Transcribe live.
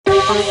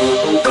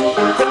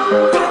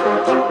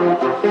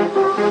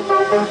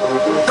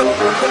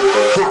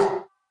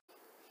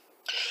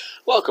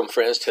Welcome,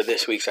 friends, to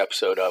this week's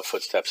episode of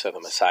Footsteps of the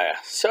Messiah.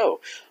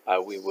 So,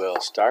 we will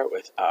start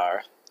with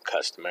our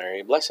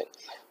customary blessing.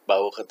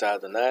 Baruch atah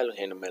Adonai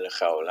Eloheinu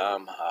melech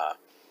haolam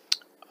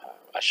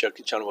asher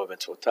kitshanu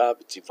b'mitzvotav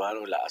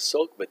v'tzivanu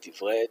la'asok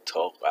b'divrei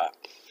Torah.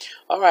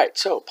 All right,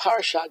 so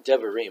Parashat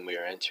Devarim, we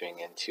are entering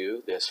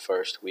into this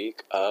first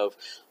week of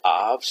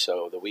Av.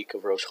 So the week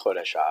of Rosh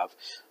Chodesh Av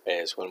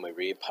is when we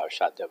read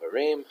Parashat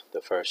Devarim,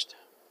 the first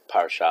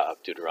parsha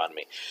of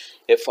Deuteronomy.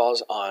 It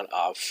falls on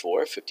Av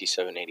 4,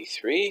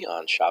 5783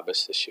 on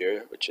Shabbos this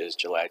year, which is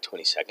July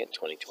 22nd,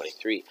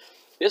 2023.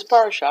 This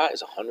parasha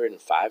is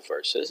 105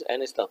 verses,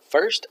 and it's the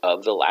first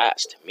of the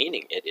last,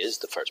 meaning it is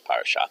the first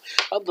parasha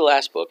of the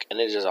last book, and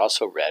it is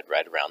also read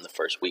right around the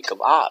first week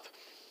of Av.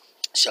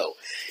 So,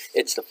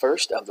 it's the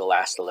first of the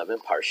last 11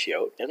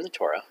 parshiot in the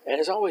Torah, and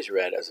is always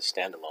read as a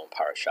standalone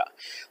parasha.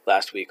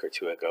 Last week or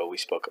two ago, we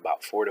spoke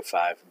about 4 to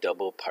 5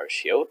 double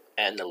parshiot,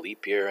 and the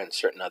leap year and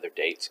certain other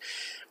dates,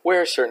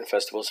 where certain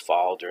festivals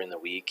fall during the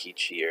week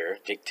each year,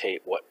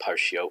 dictate what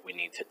parshiot we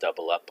need to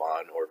double up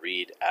on or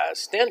read as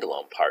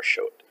standalone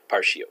parshiot.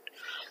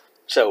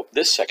 So,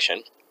 this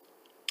section,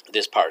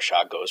 this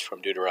parsha, goes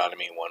from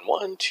Deuteronomy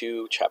 1:1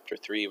 to chapter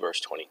 3, verse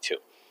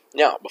 22.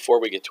 Now, before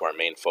we get to our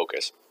main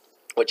focus,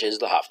 which is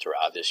the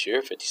Haftarah this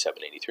year,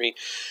 5783,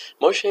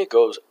 Moshe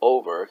goes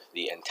over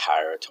the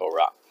entire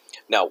Torah.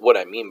 Now, what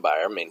I mean by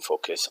our main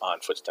focus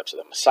on Footsteps of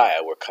the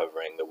Messiah, we're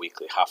covering the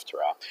weekly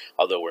Haftarah,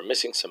 although we're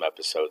missing some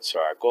episodes, so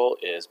our goal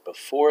is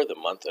before the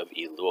month of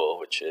Elul,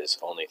 which is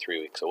only 3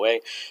 weeks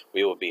away,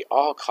 we will be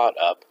all caught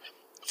up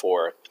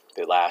for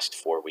the last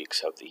 4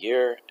 weeks of the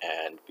year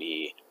and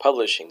be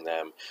publishing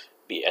them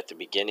be at the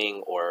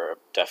beginning or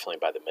definitely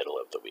by the middle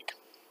of the week.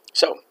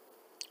 So,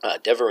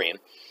 Devarim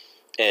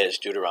is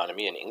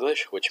Deuteronomy in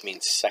English, which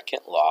means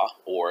second law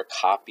or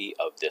copy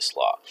of this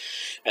law.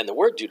 And the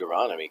word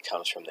Deuteronomy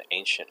comes from the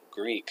ancient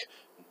Greek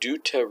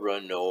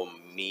deuteronomion.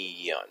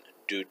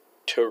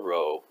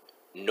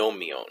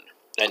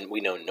 And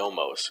we know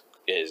nomos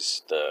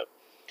is the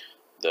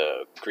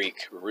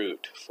Greek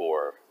root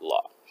for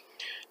law.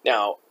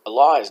 Now, a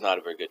law is not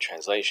a very good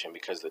translation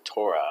because the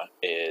Torah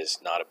is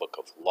not a book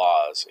of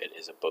laws. It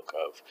is a book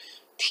of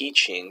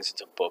teachings.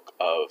 It's a book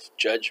of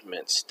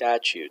judgments,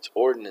 statutes,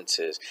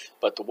 ordinances.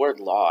 But the word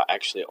law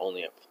actually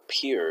only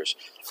appears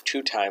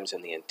 2 times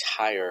in the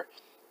entire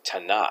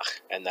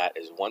Tanakh. And that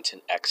is once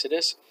in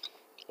Exodus,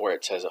 where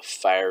it says a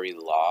fiery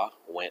law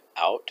went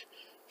out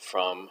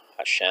from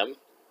Hashem.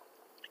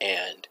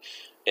 And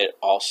it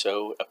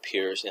also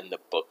appears in the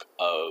book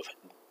of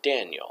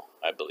Daniel,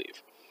 I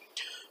believe.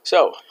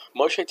 So,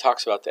 Moshe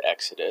talks about the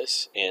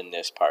Exodus in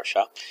this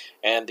parsha,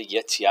 and the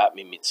Yetziat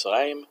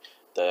Mitzrayim,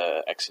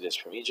 the Exodus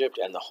from Egypt,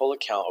 and the whole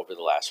account over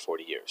the last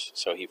 40 years.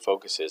 So he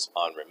focuses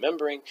on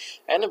remembering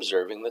and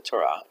observing the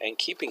Torah and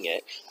keeping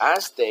it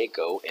as they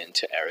go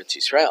into Eretz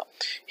Yisrael.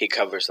 He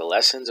covers the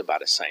lessons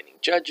about assigning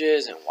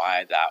judges and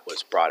why that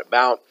was brought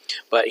about,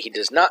 but he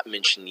does not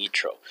mention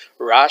Yitro.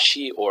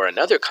 Rashi or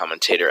another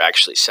commentator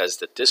actually says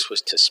that this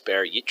was to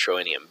spare Yitro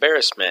any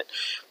embarrassment,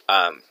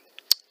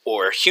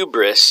 or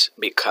hubris,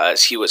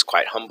 because he was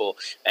quite humble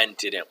and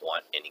didn't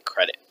want any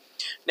credit.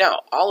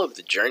 Now, all of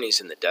the journeys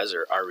in the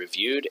desert are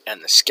reviewed,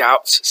 and the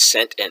scouts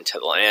sent into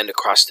the land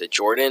across the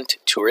Jordan to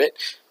tour it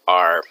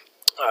are,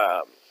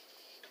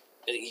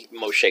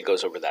 Moshe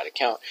goes over that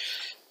account,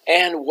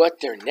 and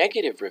what their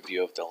negative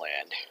review of the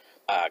land,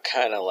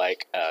 kind of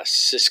like a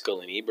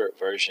Siskel and Ebert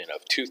version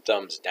of 2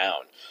 thumbs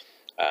down,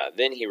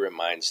 then he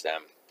reminds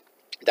them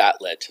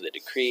that led to the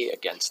decree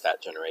against that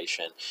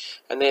generation,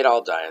 and they'd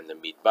all die in the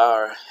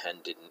Midbar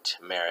and didn't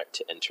merit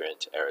to enter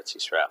into Eretz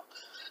Yisrael.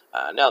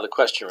 Now the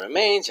question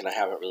remains, and I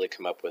haven't really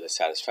come up with a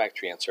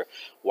satisfactory answer,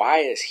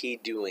 why is he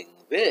doing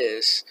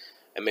this?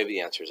 And maybe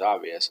the answer is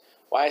obvious.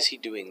 Why is he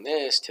doing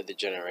this to the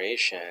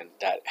generation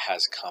that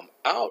has come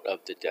out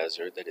of the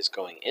desert, that is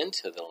going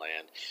into the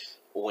land,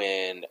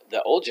 when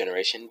the old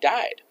generation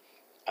died?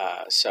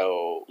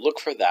 So look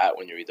for that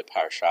when you read the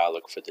parsha.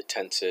 Look for the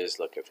tenses.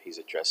 Look if he's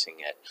addressing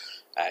it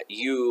at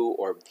you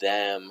or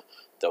them,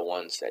 the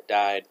ones that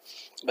died.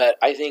 But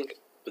I think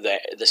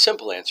the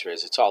simple answer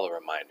is it's all a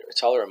reminder.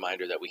 It's all a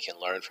reminder that we can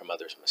learn from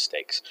others'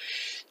 mistakes.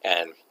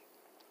 And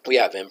we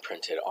have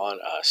imprinted on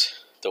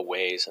us the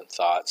ways and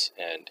thoughts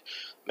and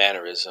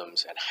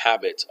mannerisms and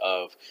habits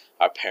of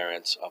our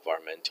parents, of our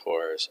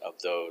mentors,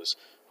 of those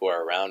who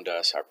are around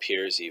us, our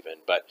peers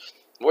even. But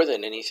more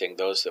than anything,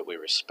 those that we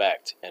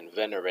respect and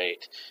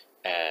venerate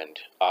and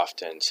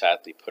often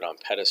sadly put on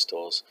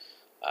pedestals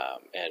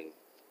and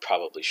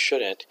probably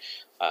shouldn't,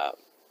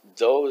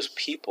 those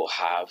people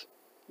have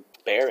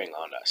bearing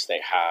on us. They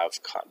have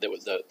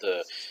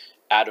the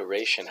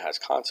adoration has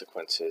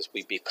consequences.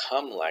 We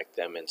become like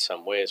them in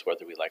some ways,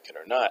 whether we like it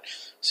or not.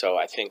 So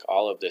I think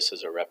all of this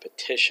is a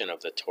repetition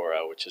of the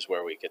Torah, which is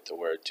where we get the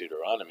word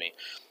Deuteronomy.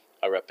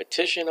 A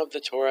repetition of the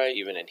Torah.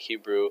 Even in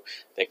Hebrew,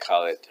 they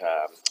call it,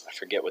 I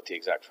forget what the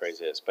exact phrase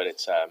is, but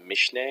it's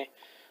Mishneh,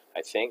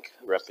 I think,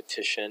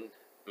 repetition.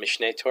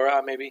 Mishneh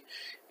Torah, maybe,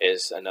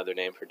 is another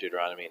name for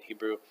Deuteronomy in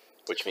Hebrew,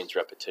 which means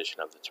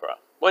repetition of the Torah.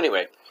 Well,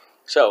 anyway,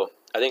 so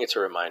I think it's a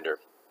reminder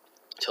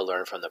to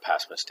learn from the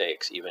past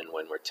mistakes, even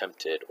when we're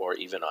tempted or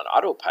even on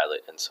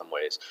autopilot in some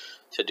ways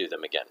to do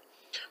them again.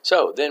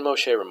 So then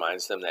Moshe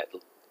reminds them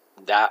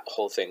that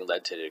whole thing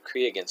led to the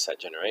decree against that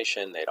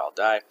generation. They'd all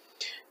die,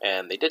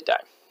 and they did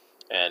die.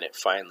 And it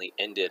finally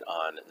ended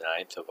on the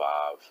 9th of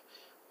Av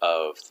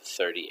of the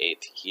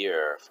 38th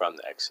year from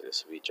the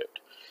Exodus of Egypt.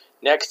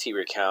 Next, he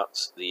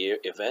recounts the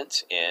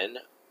events in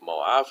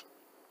Moab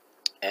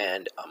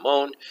and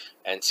Ammon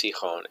and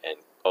Sihon and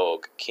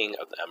Og, king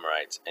of the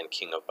Amorites and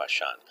king of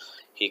Bashan.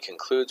 He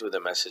concludes with a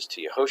message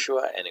to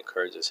Yehoshua and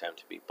encourages him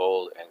to be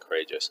bold and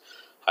courageous.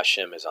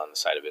 Hashem is on the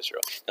side of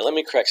Israel. Now let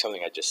me correct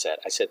something I just said.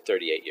 I said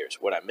 38 years.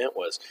 What I meant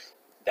was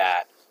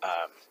that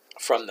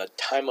from the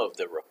time of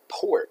the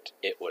report,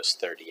 it was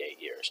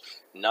 38 years,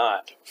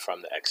 not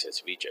from the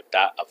Exodus of Egypt.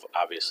 That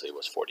obviously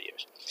was 40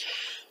 years.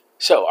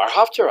 So our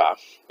Haftarah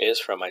is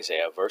from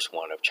Isaiah verse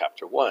 1 of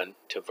chapter 1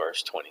 to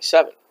verse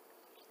 27.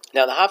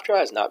 Now the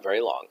Haftarah is not very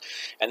long,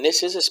 and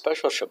this is a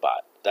special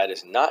Shabbat that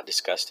is not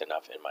discussed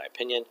enough in my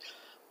opinion,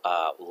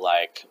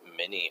 like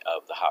many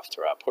of the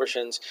Haftarah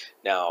portions.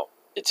 Now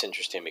it's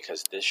interesting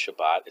because this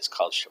Shabbat is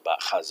called Shabbat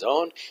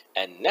Chazon,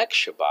 and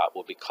next Shabbat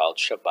will be called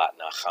Shabbat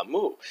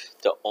Nachamu,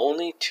 the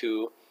only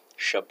two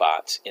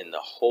Shabbats in the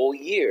whole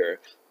year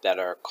that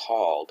are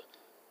called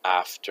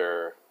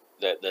after.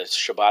 The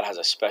Shabbat has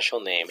a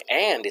special name,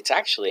 and it's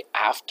actually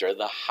after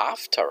the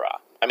Haftarah.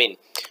 I mean,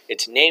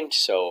 it's named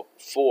so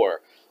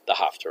for the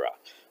Haftarah,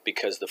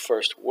 because the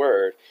first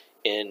word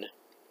in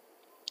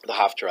the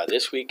Haftarah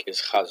this week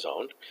is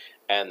Chazon,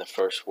 and the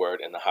first word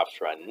in the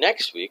Haftarah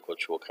next week,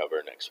 which we'll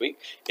cover next week,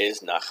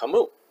 is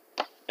Nachamu,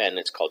 and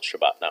it's called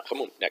Shabbat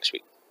Nachamu next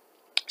week.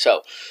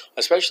 So,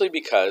 especially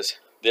because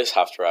this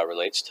Haftarah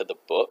relates to the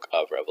book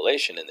of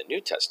Revelation in the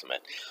New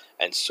Testament,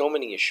 and so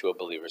many Yeshua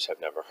believers have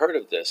never heard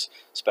of this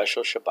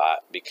special Shabbat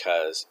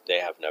because they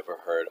have never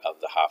heard of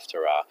the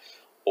Haftarah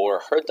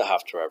or heard the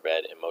Haftarah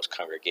read in most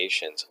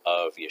congregations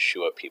of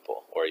Yeshua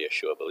people or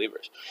Yeshua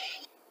believers.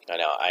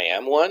 Now, I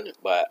am one,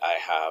 but I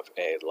have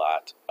a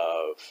lot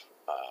of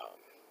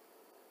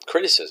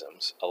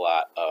criticisms,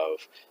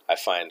 I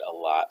find a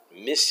lot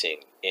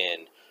missing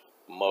in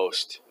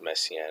most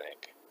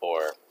Messianic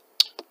or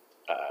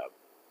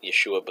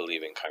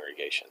Yeshua-believing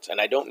congregations. And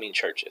I don't mean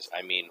churches.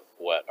 I mean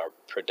what are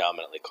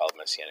predominantly called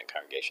Messianic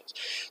congregations.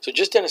 So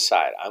just an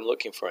aside, I'm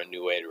looking for a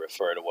new way to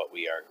refer to what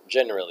we are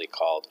generally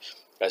called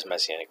as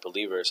Messianic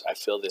believers. I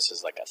feel this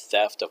is like a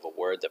theft of a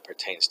word that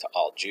pertains to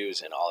all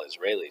Jews and all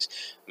Israelis.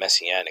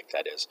 Messianic,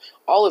 that is.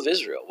 All of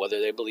Israel, whether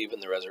they believe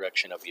in the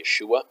resurrection of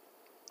Yeshua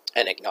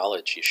and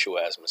acknowledge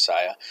Yeshua as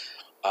Messiah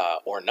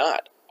or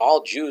not.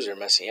 All Jews are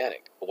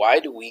Messianic. Why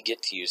do we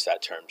get to use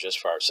that term just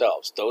for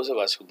ourselves? Those of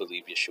us who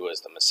believe Yeshua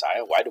is the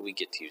Messiah, why do we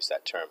get to use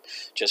that term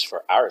just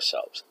for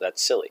ourselves?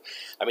 That's silly.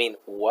 I mean,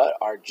 what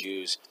are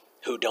Jews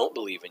who don't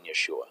believe in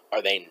Yeshua?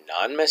 Are they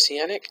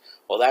non-Messianic?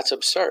 Well, that's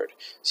absurd.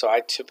 So I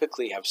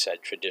typically have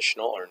said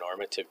traditional or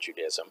normative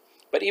Judaism,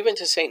 but even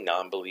to say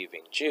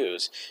non-believing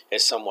Jews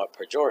is somewhat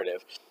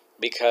pejorative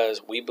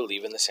because we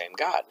believe in the same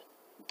God.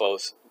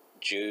 Both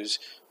Jews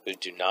who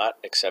do not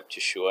accept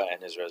Yeshua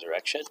and his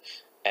resurrection,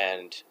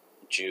 and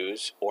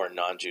Jews or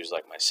non-Jews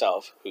like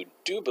myself who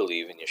do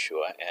believe in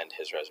Yeshua and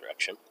his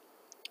resurrection.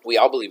 We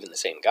all believe in the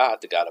same God,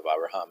 the God of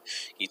Abraham,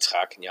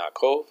 Yitzchak, and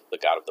Yaakov, the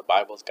God of the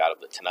Bible, the God of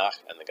the Tanakh,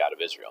 and the God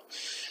of Israel.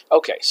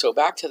 Okay, so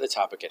back to the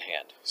topic at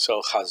hand.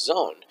 So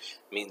Chazon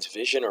means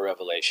vision or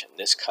revelation.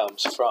 This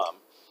comes from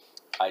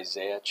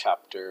Isaiah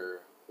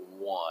chapter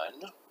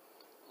 1,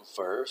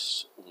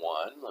 verse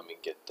 1. Let me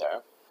get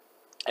there.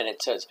 And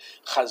it says,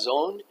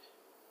 Chazon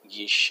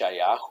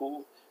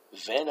Yishayahu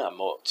ven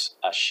Amotz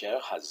asher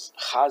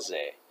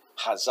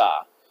haza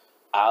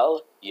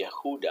al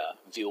Yehuda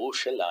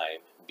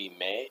v'Yerushalayim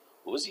bimei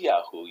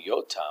Uziyahu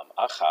Yotam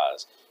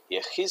Achaz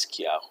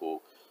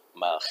Yechizkiyahu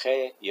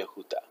Malchei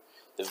Yehuda.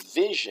 The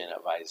vision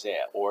of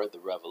Isaiah, or the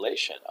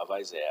revelation of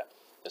Isaiah,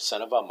 the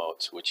son of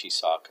Amotz, which he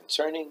saw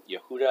concerning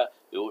Yehuda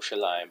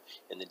v'Yerushalayim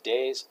in the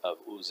days of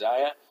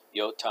Uzziah,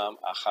 Yotam,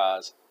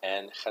 Achaz,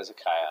 and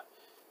Hezekiah,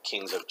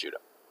 kings of Judah.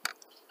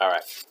 All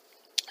right.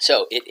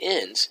 So it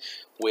ends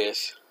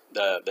with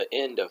the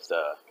end of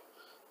the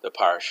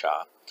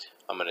parasha.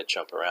 I'm going to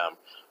jump around.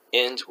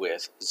 Ends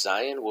with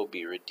Zion will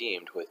be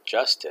redeemed with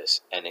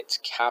justice and its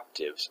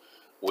captives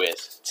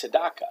with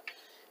tzedakah.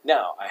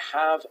 Now, I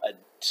have a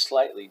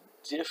slightly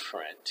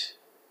different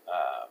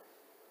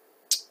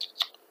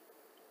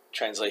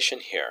translation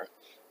here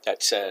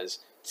that says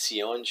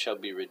Zion shall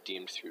be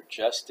redeemed through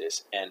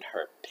justice and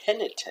her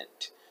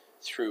penitent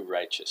through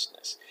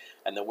righteousness.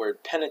 And the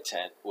word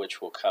penitent,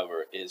 which we'll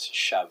cover, is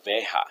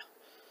shaveha,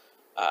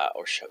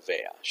 or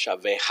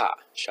shaveha,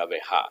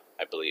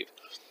 I believe.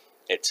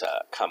 It's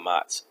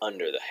kamatz,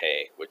 under the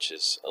hay, which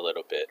is a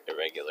little bit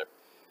irregular,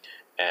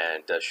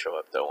 and does show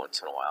up, though,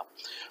 once in a while.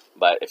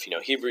 But if you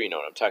know Hebrew, you know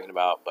what I'm talking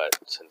about, but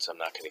since I'm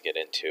not going to get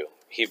into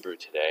Hebrew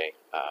today,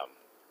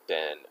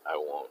 then I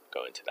won't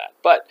go into that.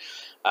 But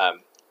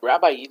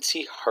Rabbi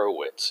Yitzi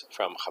Hurwitz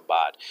from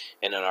Chabad,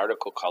 in an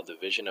article called The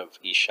Vision of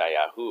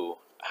Yishayahu,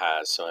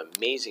 has some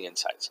amazing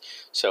insights.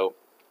 So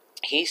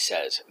he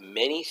says,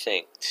 many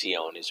think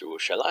Zion is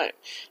Yerushalayim,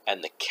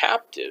 and the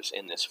captives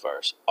in this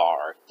verse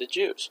are the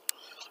Jews.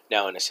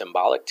 Now, in a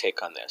symbolic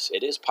take on this,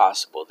 it is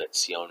possible that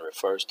Zion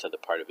refers to the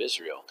part of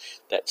Israel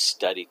that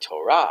study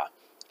Torah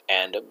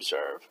and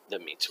observe the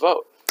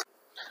mitzvot.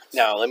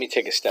 Now, let me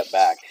take a step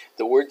back.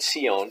 The word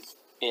Zion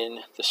in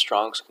the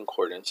Strong's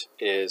Concordance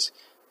is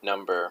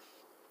number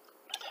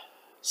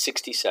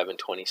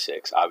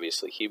 6726,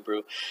 obviously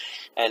Hebrew,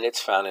 and it's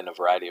found in a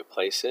variety of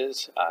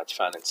places. It's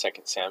found in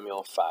 2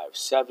 Samuel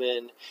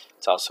 5:7.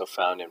 It's also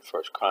found in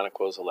 1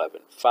 Chronicles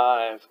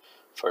 11:5,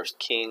 1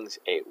 Kings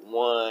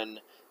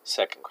 8:1,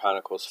 2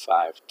 Chronicles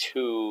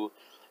 5:2,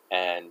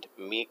 and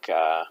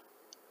Micah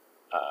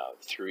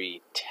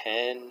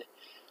 3:10,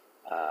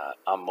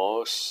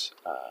 Amos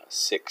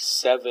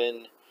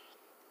 6:7.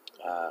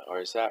 Or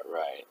is that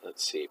right?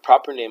 Let's see.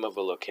 Proper name of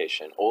a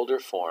location, older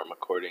form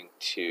according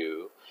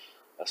to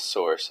a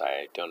source.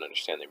 I don't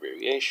understand the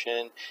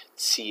abbreviation.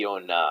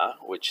 Sionah,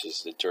 which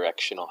is the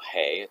directional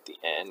hey at the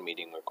end,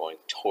 meaning we're going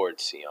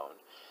towards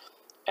Sion.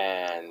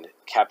 And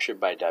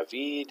captured by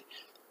David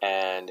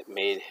and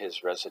made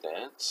his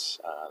residence.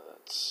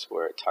 That's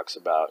where it talks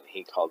about,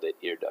 he called it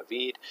Ir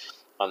David,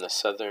 on the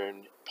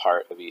southern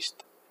part of the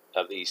east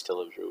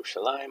of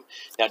Jerusalem.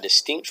 Now,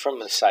 distinct from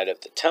the site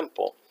of the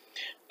temple,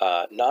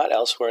 not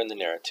elsewhere in the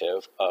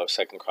narrative of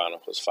 2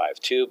 Chronicles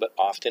 5:2, but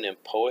often in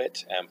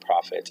poets and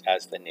prophets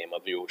as the name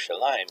of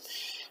Yerushalayim,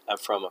 and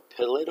from a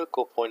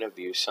political point of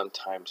view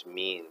sometimes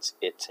means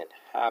its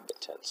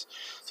inhabitants.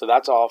 So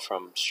that's all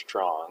from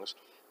Strong's.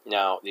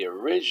 Now, the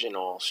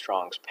original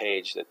Strong's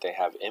page that they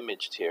have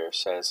imaged here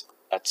says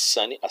a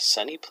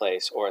sunny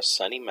place or a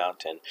sunny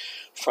mountain,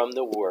 from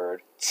the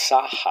word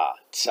tsaha,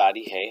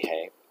 tsadi hey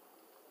hey,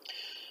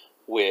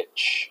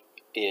 which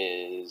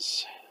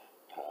is...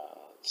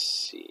 let's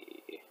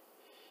see.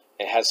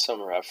 It has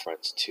some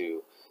reference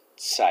to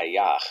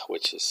Tzayach,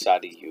 which is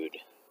Sadi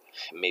Yud,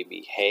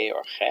 maybe Hey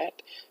or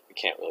Het. I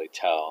can't really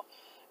tell.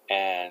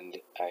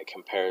 And it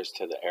compares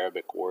to the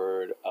Arabic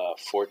word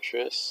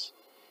fortress.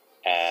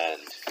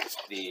 And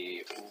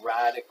the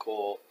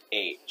radical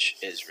H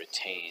is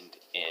retained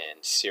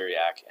in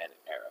Syriac and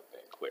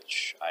Arabic,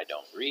 which I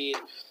don't read.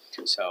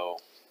 So,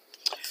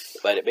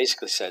 but it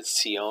basically says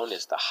Sion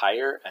is the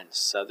higher and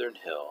southern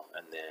hill,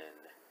 and then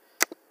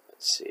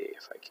let's see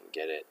if I can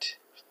get it.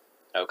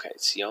 Okay,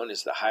 Sion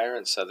is the higher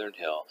and southern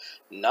hill,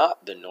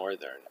 not the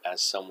northern,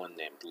 as someone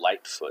named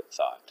Lightfoot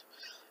thought.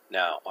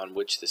 Now, on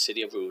which the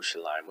city of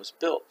Jerusalem was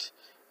built.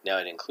 Now,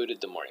 it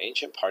included the more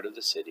ancient part of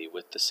the city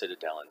with the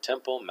citadel and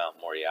temple, Mount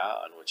Moriah,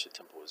 on which the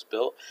temple was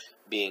built,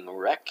 being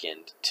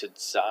reckoned to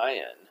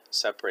Zion,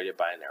 separated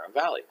by a narrow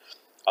valley,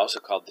 also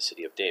called the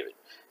city of David.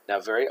 Now,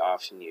 very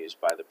often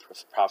used by the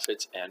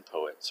prophets and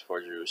poets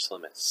for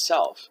Jerusalem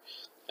itself.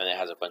 And it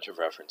has a bunch of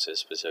references,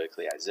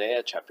 specifically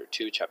Isaiah chapter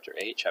 2, chapter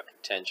 8, chapter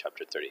 10,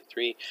 chapter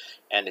 33,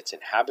 and its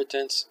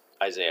inhabitants,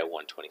 Isaiah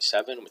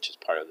 127, which is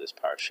part of this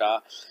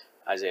parasha,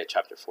 Isaiah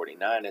chapter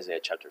 49, Isaiah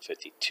chapter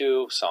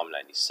 52, Psalm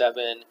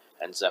 97,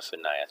 and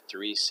Zephaniah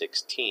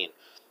 3:16.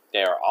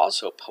 They are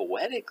also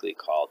poetically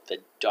called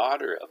the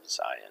daughter of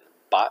Zion,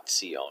 Bat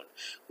Zion,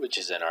 which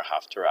is in our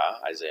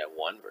Haftarah, Isaiah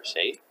 1, verse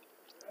 8.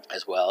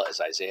 As well as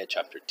Isaiah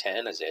chapter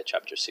 10, Isaiah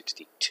chapter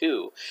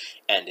 62,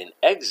 and in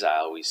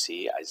exile we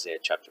see Isaiah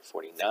chapter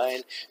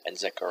 49 and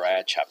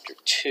Zechariah chapter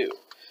 2.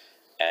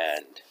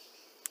 And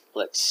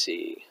let's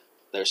see,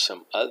 there's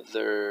some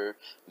other,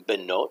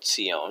 Benot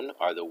Zion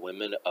are the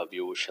women of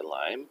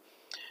Yerushalayim,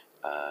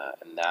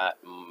 and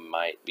that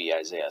might be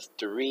Isaiah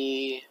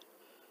 3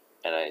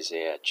 and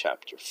Isaiah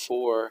chapter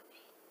 4,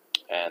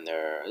 and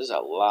there are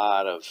a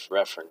lot of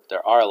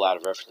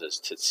references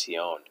to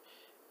Zion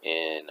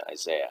in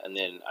Isaiah, and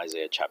then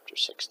Isaiah chapter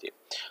 60.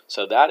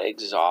 So that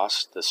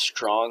exhausts the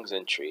Strong's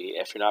entry.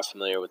 If you're not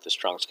familiar with the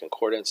Strong's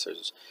Concordance,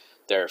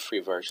 there are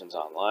free versions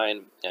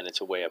online, and it's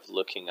a way of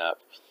looking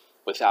up,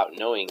 without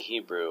knowing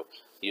Hebrew,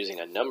 using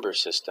a number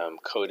system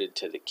coded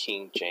to the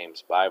King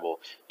James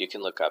Bible. You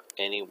can look up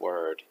any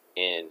word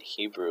in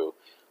Hebrew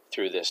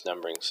through this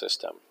numbering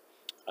system.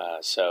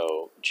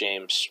 So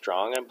James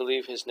Strong, I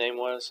believe his name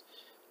was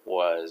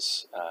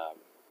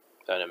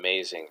an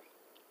amazing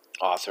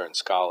author and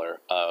scholar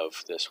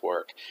of this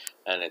work,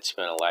 and it's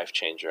been a life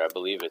changer. I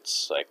believe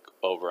it's like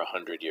over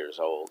 100 years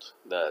old,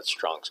 the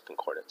Strong's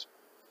Concordance.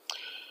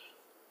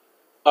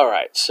 All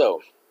right,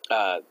 so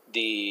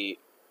the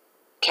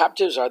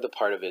captives are the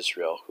part of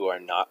Israel who are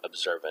not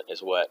observant,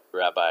 is what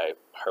Rabbi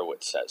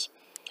Hurwitz says.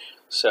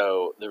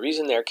 So the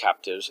reason they're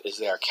captives is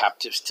they are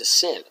captives to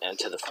sin and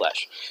to the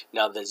flesh.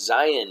 Now, the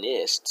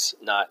Zionists,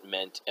 not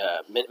meant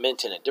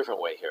in a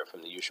different way here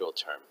from the usual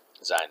term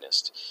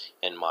Zionist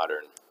in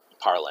modern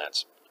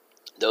parlance.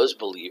 Those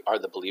are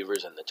the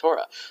believers in the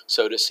Torah.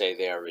 So to say,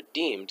 they are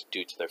redeemed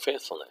due to their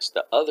faithfulness.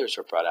 The others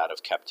are brought out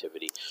of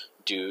captivity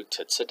due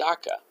to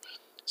tzedakah.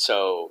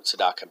 So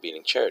tzedakah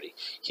being charity.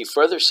 He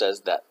further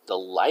says that the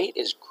light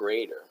is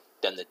greater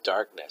than the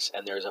darkness,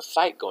 and there's a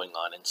fight going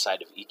on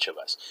inside of each of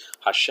us.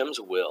 Hashem's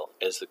will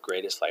is the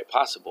greatest light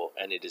possible,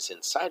 and it is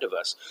inside of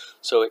us,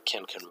 so it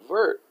can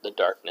convert the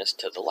darkness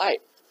to the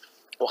light.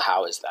 Well,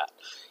 how is that?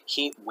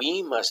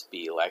 We must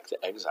be like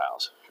the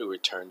exiles who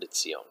returned to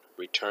Zion,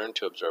 returned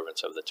to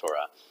observance of the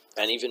Torah,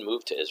 and even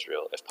moved to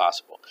Israel if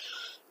possible.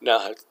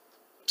 Now,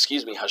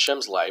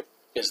 Hashem's light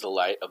is the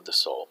light of the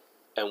soul,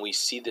 and we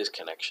see this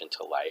connection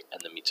to light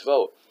and the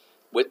mitzvot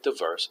with the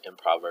verse in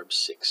Proverbs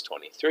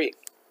 6:23,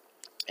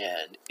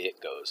 and it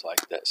goes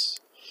like this.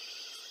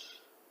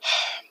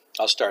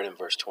 I'll start in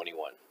verse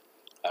 21,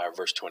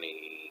 verse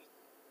 20.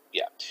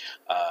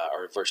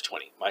 Or verse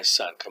 20. My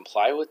son,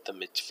 comply with the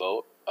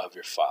mitzvot of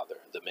your father,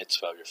 the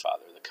mitzvah of your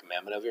father, the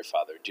commandment of your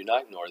father. Do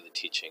not ignore the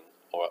teaching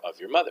of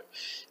your mother.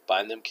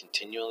 Bind them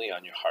continually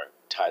on your heart.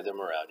 Tie them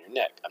around your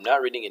neck. I'm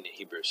not reading it in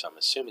Hebrew, so I'm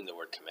assuming the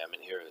word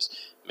commandment here is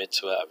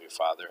mitzvah of your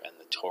father and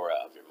the Torah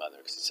of your mother,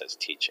 because it says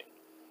teaching.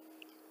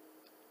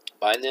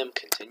 Bind them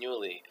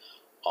continually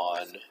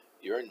on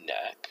your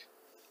neck,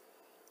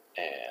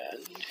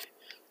 and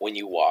when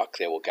you walk,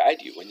 they will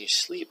guide you. When you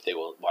sleep, they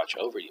will watch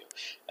over you.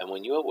 And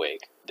when you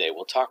awake, they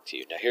will talk to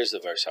you. Now, here's the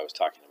verse I was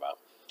talking about.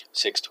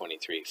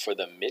 6:23. For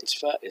the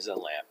mitzvah is a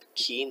lamp.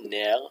 Ki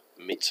ner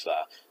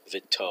mitzvah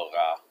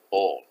v'torah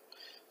ol.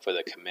 For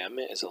the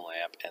commandment is a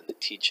lamp, and the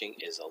teaching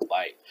is a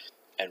light.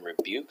 And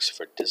rebukes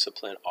for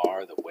discipline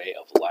are the way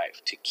of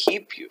life, to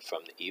keep you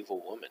from the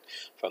evil woman,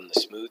 from the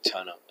smooth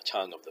tongue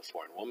of the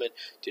foreign woman.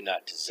 Do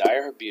not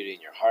desire her beauty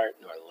in your heart,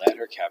 nor let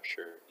her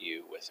capture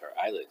you with her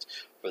eyelids.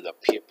 For the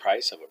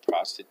price of a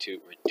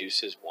prostitute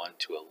reduces one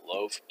to a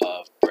loaf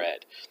of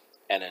bread,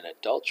 and an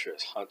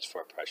adulteress hunts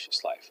for a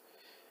precious life.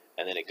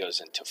 And then it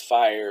goes into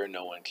fire.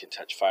 No one can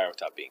touch fire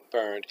without being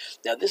burned.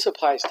 Now, this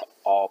applies to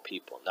all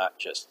people, not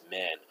just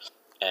men.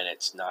 And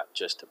it's not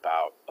just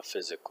about a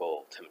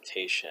physical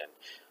temptation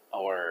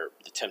or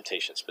the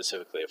temptation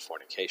specifically of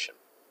fornication.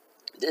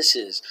 This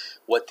is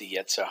what the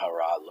Yetzer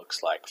Hara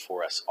looks like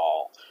for us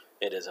all.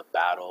 It is a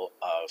battle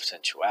of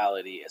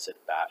sensuality. It's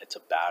a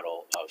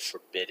battle of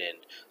forbidden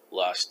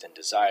lust and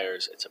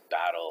desires. It's a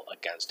battle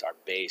against our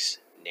base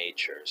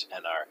natures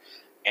and our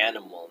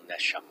animal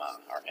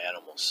neshama, our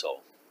animal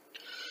soul.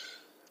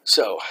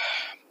 So,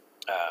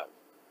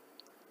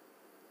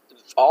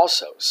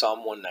 also,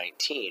 Psalm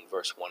 119,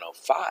 verse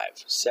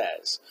 105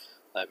 says,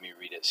 let me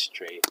read it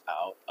straight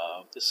out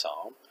of the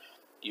Psalm.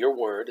 Your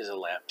word is a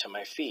lamp to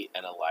my feet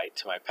and a light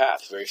to my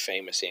path. Very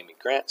famous Amy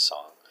Grant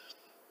song,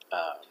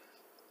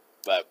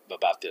 but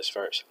about this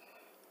verse.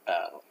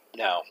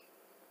 Now,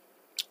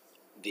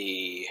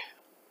 the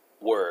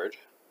word,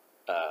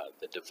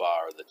 the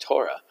Devar, the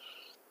Torah,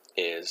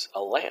 is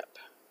a lamp,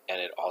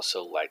 and it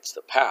also lights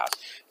the path,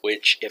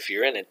 which if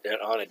you're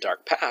on a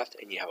dark path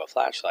and you have a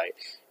flashlight,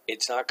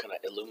 it's not going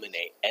to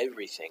illuminate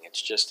everything.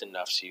 It's just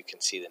enough so you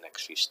can see the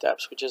next few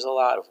steps, which is a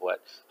lot of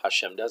what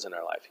Hashem does in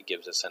our life. He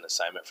gives us an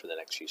assignment for the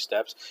next few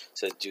steps,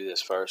 says do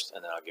this first,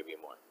 and then I'll give you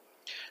more.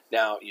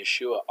 Now,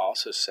 Yeshua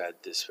also said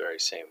this very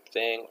same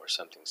thing, or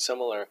something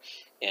similar,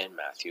 in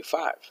Matthew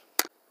 5.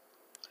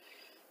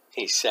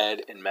 He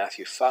said in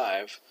Matthew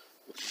 5,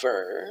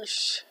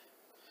 verse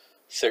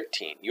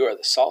 13, you are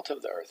the salt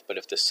of the earth, but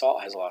if the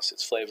salt has lost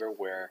its flavor,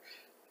 where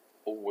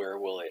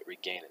will it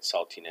regain its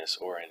saltiness?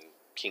 Or in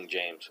King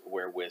James,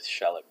 wherewith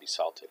shall it be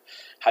salted?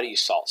 How do you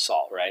salt,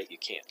 right? You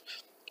can't.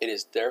 It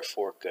is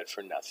therefore good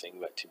for nothing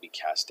but to be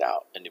cast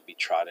out and to be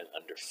trodden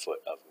under foot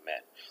of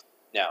men.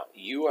 Now,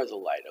 you are the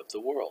light of the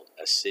world.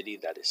 A city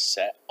that is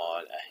set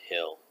on a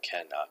hill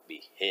cannot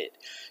be hid.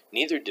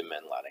 Neither do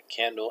men light a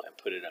candle and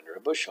put it under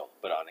a bushel,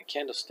 but on a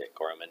candlestick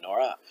or a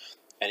menorah,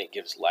 and it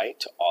gives light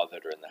to all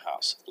that are in the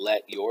house.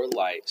 Let your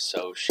light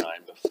so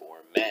shine before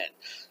men,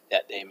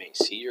 that they may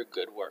see your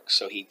good works.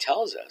 So he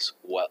tells us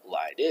what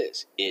light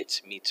is.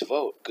 It's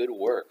mitzvot. Good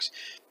works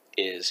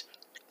is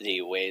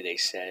the way they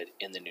said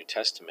in the New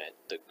Testament,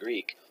 the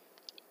Greek,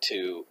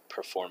 to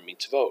perform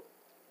mitzvot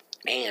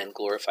and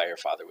glorify your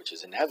Father which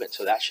is in heaven.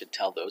 So that should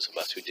tell those of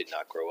us who did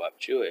not grow up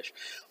Jewish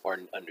or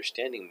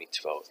understanding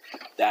mitzvot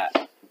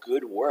that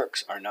good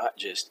works are not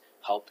just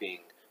helping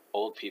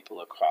old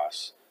people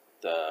across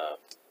the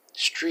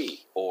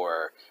street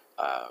or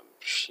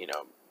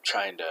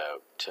trying to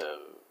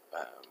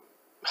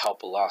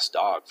help a lost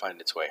dog find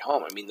its way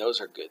home. I mean,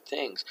 those are good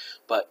things,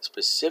 but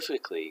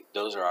specifically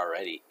those are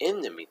already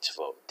in the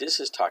mitzvot. This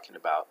is talking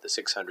about the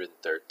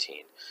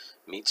 613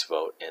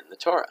 mitzvot in the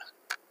Torah.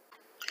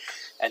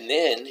 And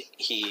then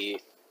he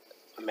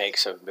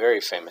makes a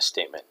very famous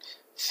statement.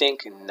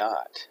 Think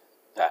not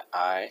that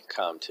I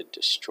come to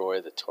destroy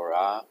the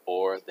Torah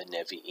or the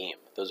Nevi'im.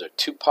 Those are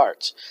two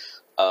parts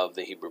of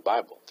the Hebrew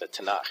Bible, the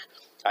Tanakh.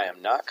 I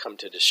am not come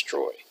to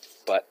destroy,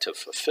 but to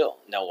fulfill.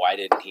 Now, why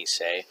didn't he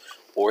say,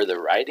 or the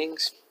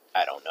writings?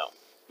 I don't know.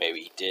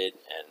 Maybe he did,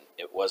 and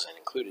it wasn't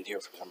included here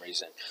for some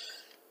reason.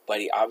 But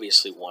he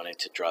obviously wanted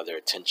to draw their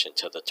attention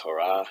to the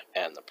Torah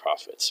and the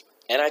prophets.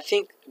 And I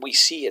think we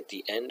see at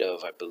the end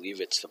of, I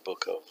believe it's the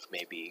book of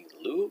maybe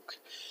Luke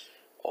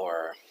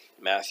or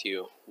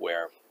Matthew,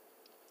 where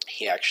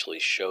he actually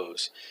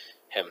shows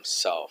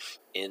himself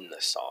in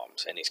the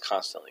Psalms, and he's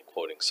constantly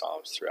quoting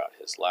Psalms throughout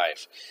his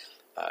life,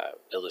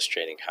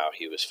 illustrating how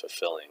he was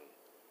fulfilling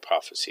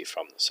prophecy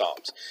from the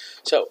Psalms.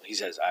 So he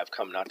says, I have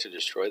come not to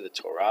destroy the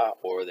Torah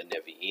or the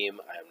Nevi'im.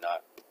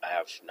 I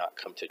have not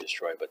come to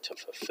destroy, but to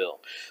fulfill.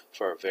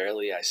 For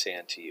verily I say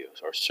unto you,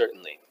 or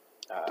certainly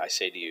I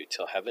say to you,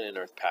 till heaven and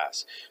earth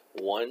pass,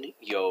 one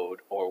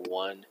yod or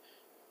one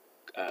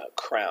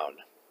crown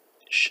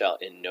shall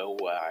in no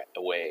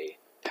way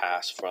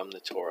pass from the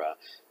Torah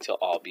till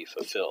all be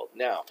fulfilled.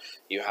 Now,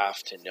 you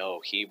have to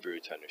know Hebrew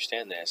to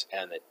understand this,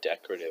 and the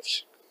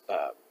decorative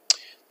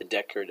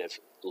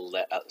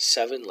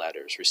 7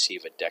 letters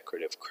receive a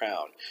decorative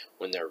crown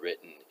when they're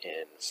written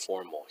in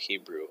formal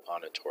Hebrew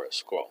on a Torah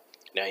scroll.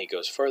 Now he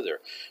goes further,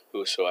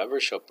 whosoever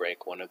shall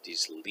break one of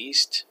these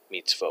least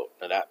mitzvot.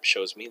 Now that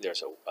shows me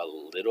there's a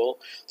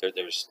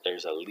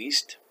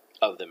least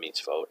of the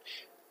mitzvot.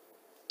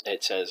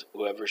 It says,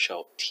 whoever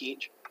shall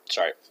teach,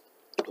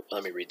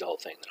 let me read the whole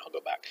thing, then I'll go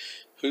back.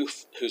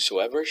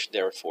 Whosoever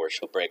therefore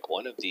shall break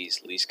one of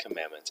these least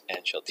commandments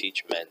and shall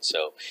teach men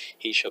so,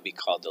 he shall be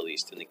called the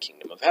least in the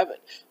kingdom of heaven.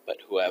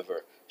 But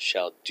whoever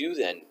shall do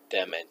them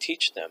and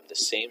teach them, the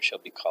same shall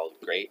be called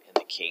great in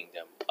the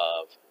kingdom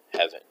of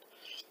heaven.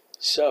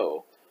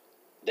 So,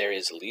 there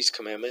is a least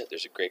commandment,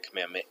 there's a great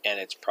commandment, and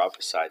it's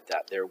prophesied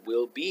that there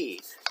will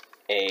be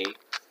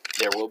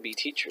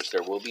teachers,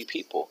 there will be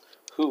people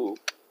who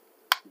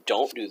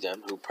don't do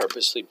them, who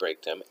purposely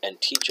break them, and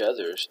teach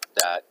others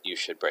that you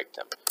should break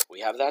them.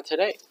 We have that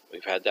today.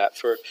 We've had that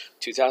for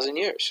 2,000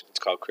 years. It's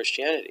called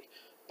Christianity,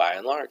 by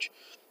and large.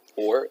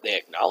 Or they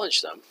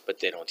acknowledge them, but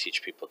they don't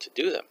teach people to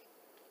do them.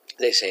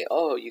 They say,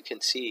 oh, you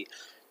can see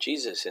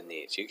Jesus in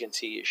these. You can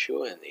see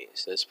Yeshua in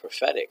these. That's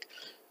prophetic.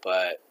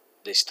 But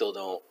they still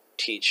don't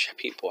teach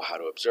people how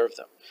to observe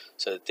them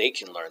so that they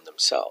can learn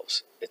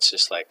themselves. It's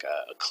just like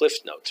a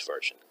Cliff Notes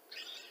version.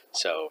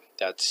 So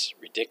that's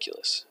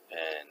ridiculous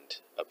and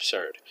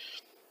absurd.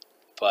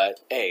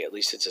 But, hey, at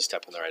least it's a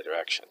step in the right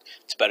direction.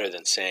 It's better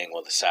than saying,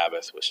 well, the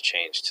Sabbath was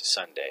changed to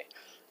Sunday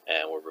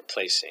and we're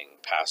replacing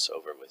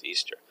Passover with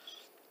Easter.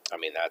 I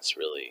mean, that's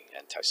really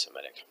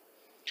anti-Semitic.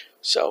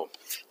 So,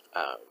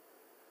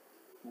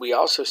 we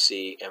also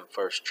see in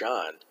 1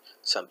 John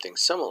something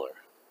similar.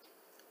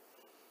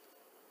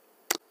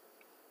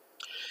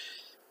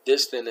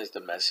 This then is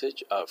the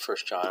message of 1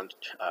 John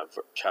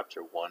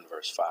chapter 1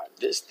 verse 5.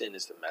 This then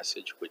is the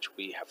message which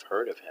we have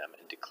heard of him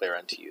and declare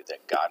unto you,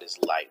 that God is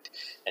light,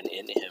 and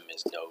in him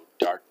is no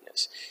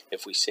darkness.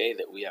 If we say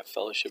that we have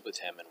fellowship with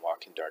him and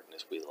walk in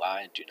darkness, we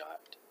lie and do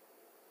not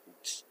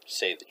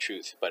say the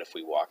truth. But if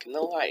we walk in the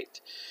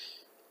light,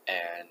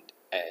 and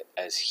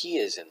as he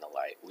is in the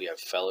light, we have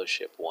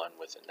fellowship one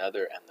with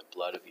another, and the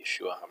blood of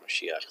Yeshua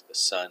HaMashiach, the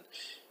Son,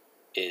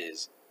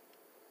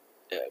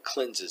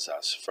 cleanses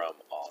us from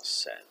all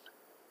sin.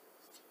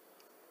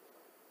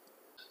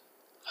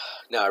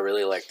 Now, I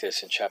really like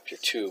this in chapter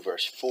 2,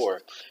 verse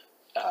 4,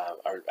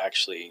 or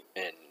actually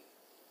in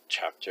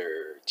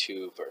chapter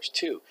 2, verse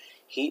 2.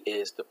 He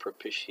is the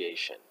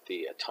propitiation,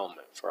 the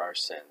atonement for our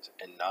sins,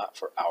 and not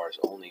for ours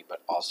only,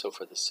 but also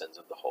for the sins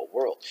of the whole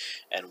world,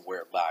 and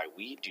whereby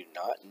we do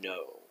not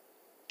know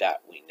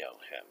that we know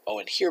him. Oh,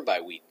 and hereby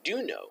we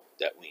do know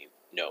that we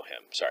know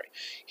him.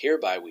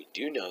 Hereby we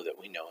do know that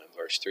we know him,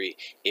 verse 3,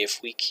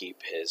 if we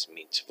keep his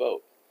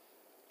mitzvot.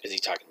 Is he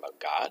talking about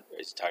God, or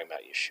is he talking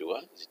about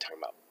Yeshua? Is he talking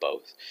about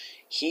both?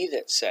 He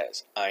that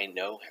says, I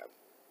know him,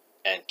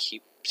 and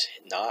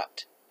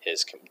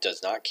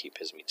does not keep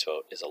his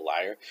mitzvot, is a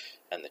liar,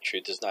 and the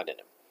truth is not in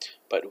him.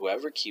 But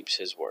whoever keeps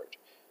his word,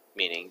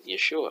 meaning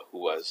Yeshua, who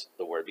was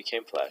the Word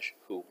became flesh,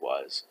 who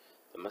was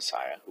the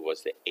Messiah, who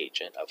was the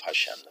agent of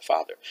Hashem the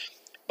Father,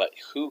 but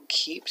who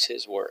keeps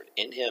his word,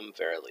 in him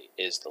verily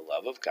is the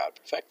love of God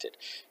perfected.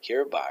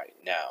 Hereby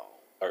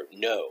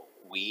know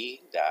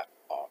we that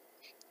are.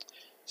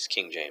 This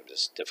King James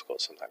is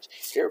difficult sometimes.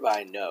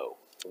 Hereby know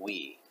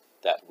we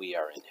that we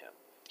are in him.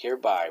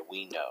 Hereby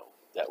we know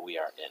that we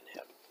are in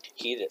him.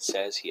 He that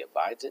says he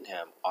abides in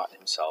him ought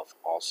himself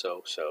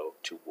also so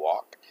to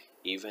walk,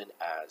 even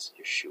as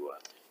Yeshua.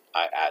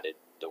 I added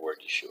the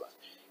word Yeshua.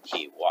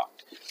 He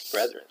walked.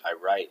 Brethren, I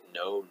write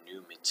no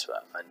new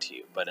mitzvah unto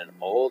you, but an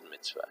old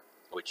mitzvah,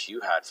 which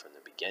you had from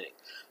the beginning.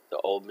 The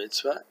old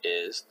mitzvah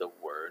is the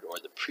word, or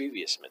the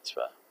previous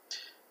mitzvah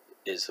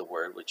is the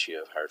word which you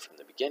have heard from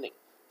the beginning.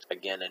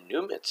 Again, a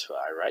new mitzvah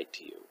I write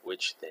to you,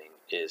 which thing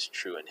is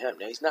true in him.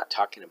 Now, he's not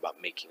talking about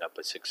making up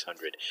a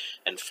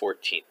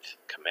 614th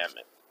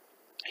commandment.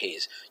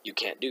 You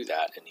can't do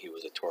that, and he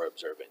was a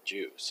Torah-observant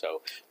Jew.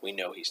 So we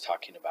know he's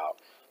talking about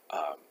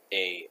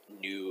a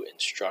new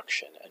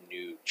instruction, a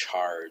new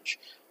charge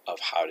of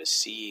how to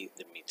see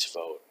the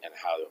mitzvot and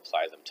how to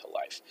apply them to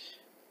life,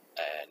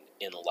 and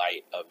in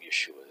light of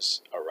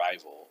Yeshua's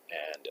arrival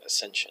and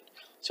ascension.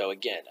 So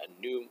again,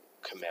 a new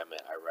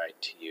commandment I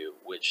write to you,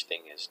 which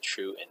thing is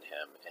true in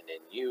him and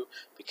in you,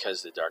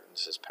 because the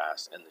darkness is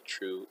past and the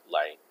true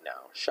light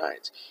now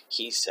shines.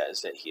 He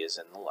says that he is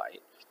in the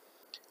light,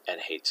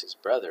 and hates his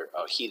brother,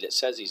 he that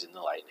says he's in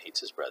the light and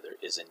hates his brother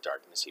is in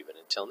darkness even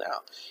until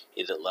now.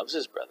 He that loves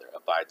his brother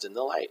abides in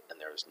the light, and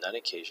there is none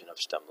occasion of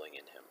stumbling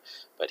in him.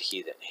 But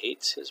he that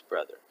hates his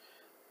brother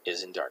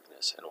is in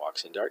darkness, and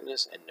walks in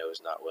darkness, and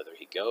knows not whither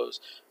he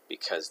goes,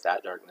 because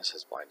that darkness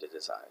has blinded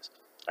his eyes.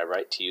 I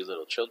write to you,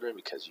 little children,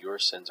 because your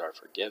sins are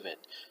forgiven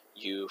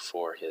you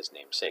for his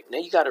name's sake. Now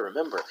you got to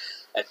remember,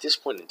 at this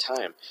point in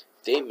time,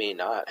 they may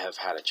not have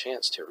had a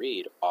chance to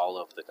read all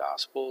of the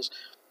Gospels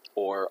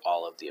or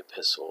all of the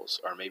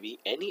epistles, or maybe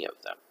any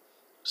of them.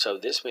 So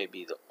this may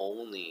be the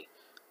only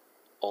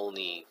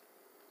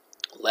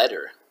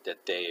letter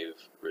that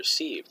they've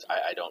received.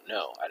 I don't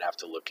know. I'd have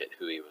to look at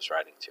who he was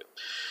writing to.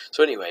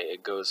 So anyway,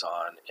 it goes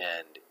on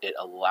and it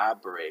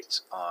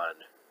elaborates on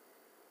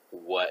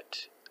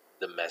what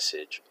the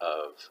message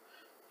of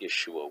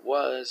Yeshua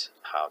was,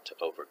 how to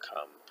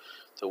overcome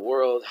the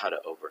world, how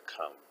to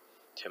overcome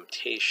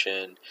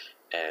temptation,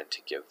 and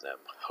to give them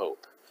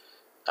hope.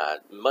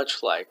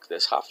 Much like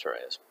this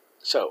Haftarah is.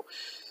 So,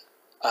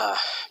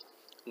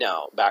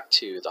 now back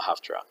to the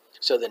Haftarah.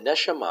 So the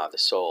neshama, the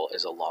soul,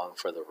 is along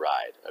for the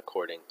ride,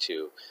 according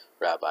to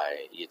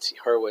Rabbi Yitzi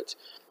Hurwitz.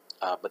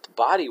 But the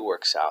body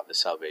works out the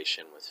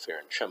salvation with fear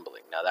and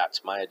trembling. Now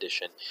that's my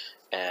addition,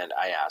 and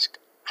I ask,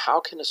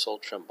 how can a soul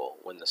tremble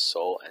when the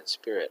soul and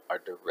spirit are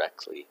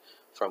directly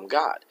from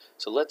God?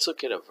 So let's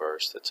look at a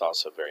verse that's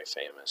also very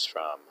famous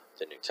from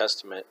the New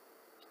Testament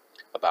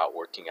about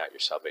working out your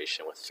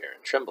salvation with fear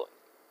and trembling.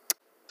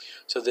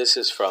 So this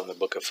is from the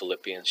book of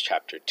Philippians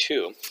chapter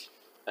 2,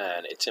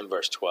 and it's in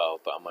verse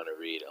 12, but I'm going to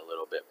read a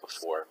little bit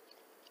before.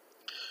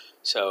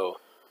 So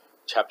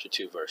chapter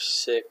 2, verse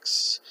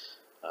 6,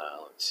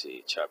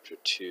 chapter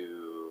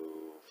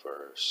 2,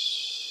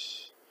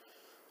 verse,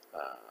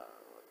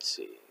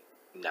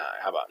 9.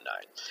 How about 9?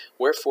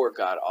 Wherefore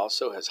God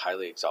also has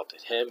highly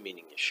exalted him,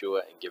 meaning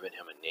Yeshua, and given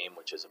him a name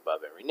which is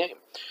above every name,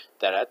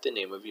 that at the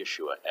name of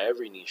Yeshua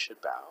every knee should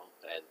bow,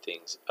 and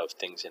things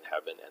in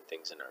heaven, and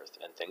things in earth,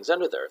 and things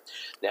under the earth.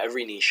 Now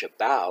every knee should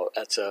bow.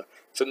 That's a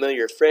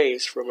familiar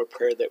phrase from a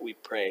prayer that we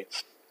pray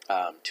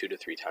 2 to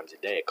 3 times a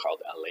day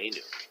called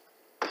Aleinu.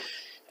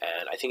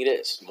 And I think it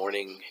is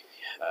morning,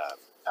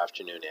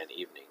 afternoon, and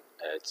evening.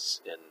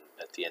 It's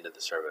at the end of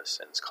the service,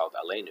 and it's called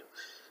Aleinu.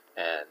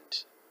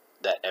 And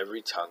that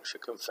every tongue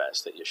should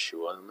confess that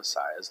Yeshua the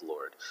Messiah is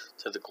Lord,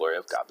 to the glory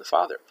of God the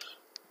Father.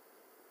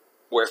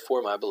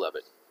 Wherefore, my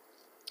beloved,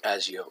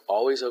 as you have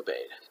always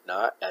obeyed,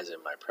 not as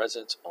in my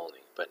presence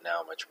only, but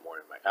now much more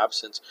in my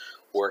absence,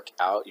 work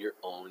out your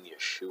own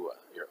Yeshua,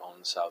 your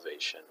own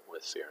salvation,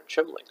 with fear and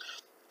trembling.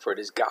 For it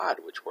is God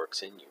which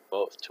works in you,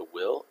 both to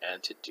will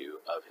and to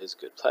do of his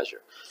good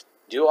pleasure.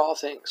 Do all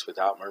things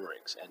without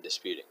murmurings and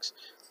disputings,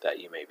 that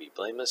you may be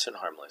blameless and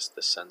harmless,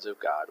 the sons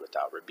of God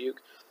without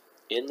rebuke,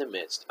 in the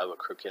midst of a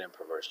crooked and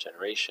perverse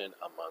generation,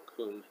 among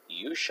whom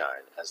you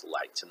shine as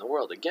lights in the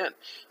world, again,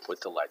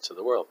 with the lights of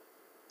the world,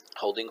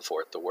 holding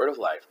forth the word of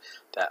life,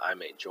 that I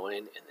may join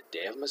in the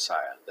day of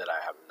Messiah, that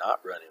I have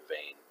not run in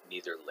vain,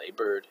 neither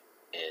labored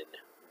in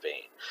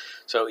vain.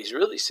 So he's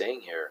really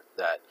saying here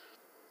that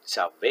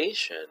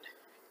salvation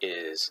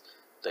is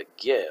the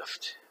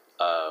gift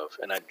of,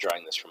 and I'm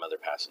drawing this from other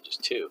passages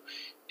too,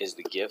 is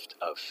the gift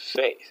of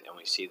faith. And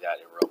we see that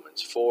in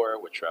Romans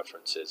 4, which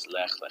references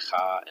Lech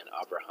Lecha and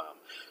Abraham,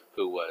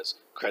 who was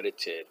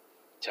credited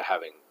to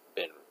having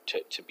been,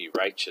 to be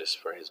righteous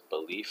for his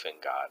belief in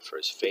God, for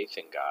his faith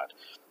in God,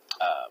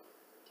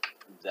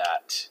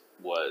 that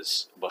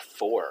was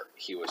before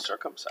he was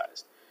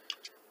circumcised.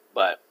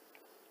 But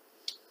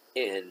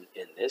in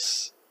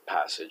this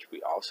passage,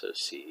 we also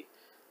see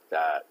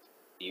that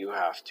you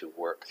have to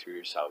work through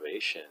your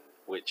salvation,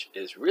 which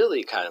is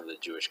really kind of the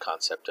Jewish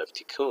concept of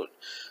tikkun,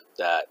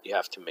 that you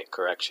have to make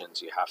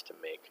corrections, you have to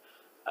make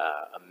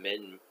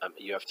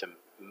you have to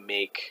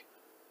make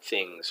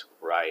things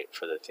right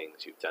for the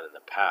things you've done in the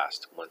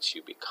past once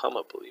you become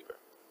a believer.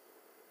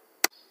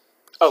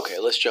 Okay,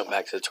 let's jump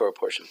back to the Torah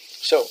portion.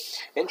 So,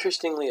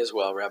 interestingly as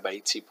well, Rabbi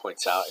Yitzi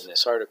points out in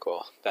this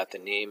article that the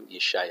name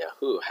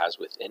Yishayahu has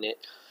within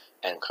it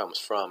and comes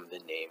from the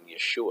name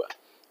Yeshua,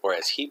 or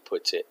as he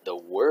puts it, the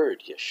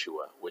word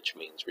Yeshua, which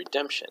means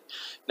redemption.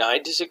 Now, I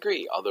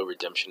disagree. Although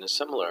redemption is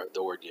similar,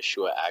 the word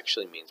Yeshua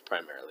actually means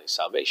primarily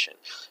salvation.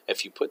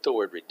 If you put the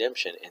word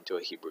redemption into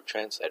a Hebrew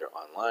translator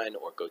online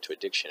or go to a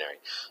dictionary,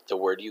 the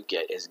word you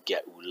get is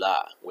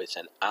Ge'ulah with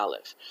an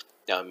aleph.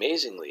 Now,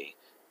 amazingly,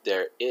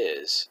 there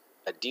is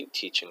a deep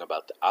teaching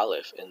about the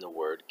aleph in the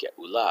word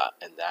Ge'ulah,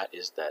 and that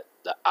is that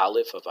the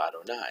aleph of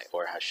Adonai,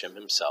 or Hashem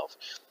himself,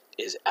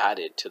 is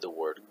added to the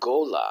word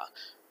Golah.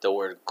 The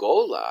word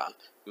Golah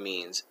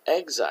means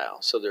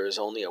exile, so there is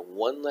only a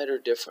one-letter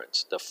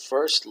difference. The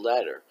first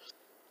letter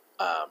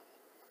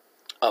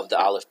of the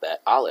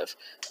alphabet, aleph,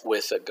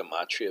 with a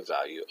gematria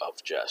value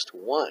of just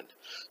 1.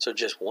 So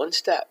just one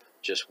step,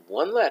 just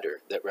one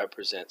letter that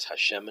represents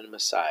Hashem and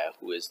Messiah,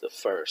 who is the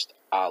first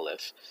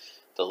aleph,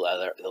 the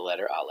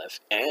letter aleph,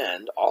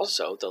 and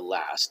also the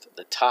last,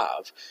 the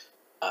tav,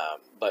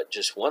 But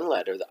just one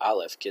letter, the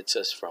Aleph, gets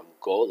us from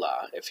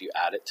Gola. If you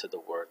add it to the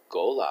word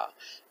Gola,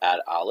 add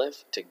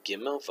Aleph to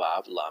Gimel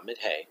Vav Lamed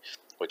He,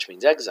 which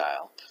means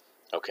exile.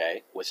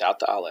 Okay, without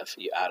the Aleph,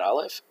 you add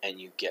Aleph and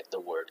you get the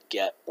word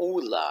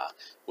Geula,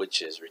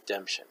 which is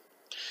redemption.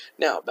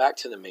 Now, back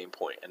to the main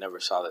point. I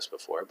never saw this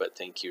before, but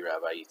thank you,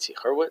 Rabbi Yitzi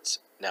Hurwitz.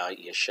 Now,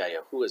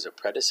 Yeshayahu is a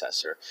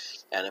predecessor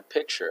and a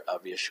picture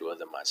of Yeshua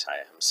the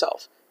Messiah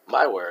himself.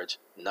 My words,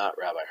 not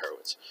Rabbi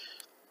Hurwitz.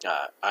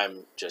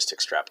 I'm just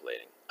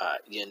extrapolating.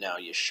 Now,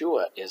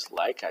 Yeshua is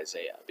like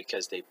Isaiah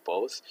because they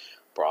both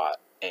brought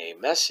a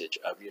message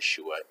of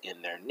Yeshua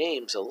in their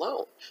names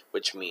alone,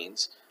 which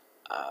means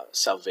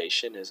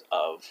salvation is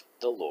of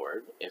the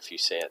Lord. If you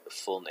say it the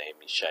full name,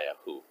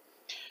 Yishayahu.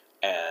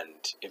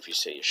 And if you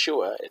say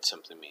Yeshua, it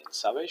simply means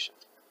salvation.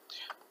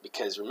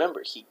 Because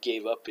remember, he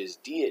gave up his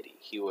deity.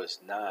 He was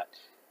not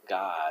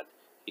God.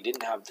 He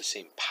didn't have the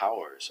same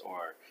powers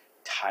or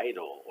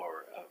title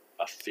or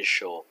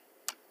official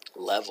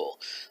level,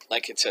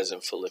 like it says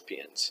in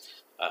Philippians,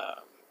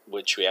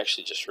 which we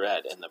actually just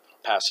read. And the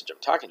passage I'm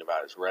talking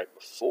about is right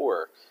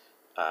before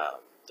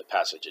the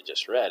passage I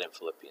just read in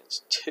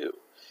Philippians 2,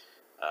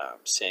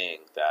 saying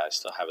that, I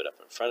still have it up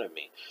in front of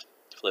me,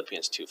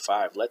 Philippians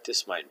 2:5, let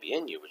this mind be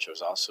in you, which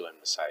was also in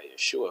Messiah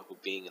Yeshua, who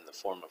being in the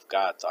form of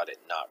God thought it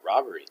not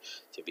robbery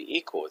to be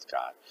equal with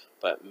God,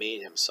 but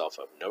made himself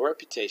of no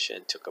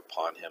reputation, took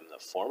upon him the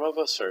form of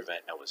a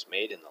servant, and was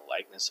made in the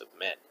likeness of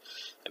men.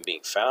 And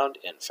being found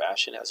in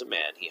fashion as a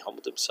man, he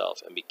humbled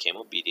himself and became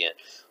obedient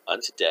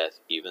unto death,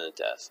 even the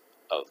death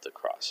of the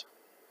cross.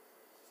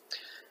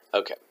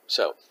 Okay,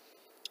 so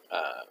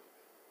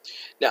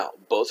now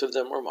both of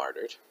them were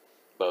martyred.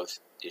 Both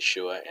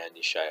Yeshua and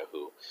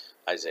Yeshayahu,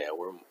 Isaiah,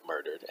 were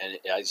murdered. And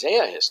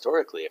Isaiah,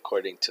 historically,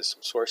 according to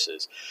some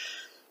sources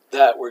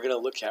that we're going to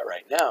look at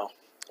right now,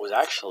 was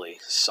actually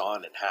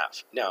sawn in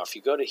half. Now, if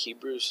you go to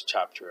Hebrews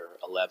chapter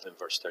 11,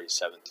 verse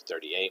 37 to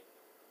 38,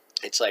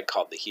 it's like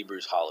called the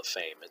Hebrews Hall of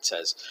Fame. It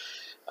says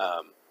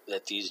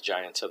that these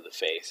giants of the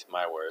faith,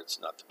 my words,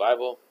 not the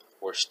Bible,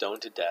 were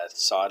stoned to death,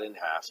 sawed in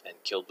half,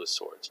 and killed with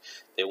swords.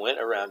 They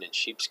went around in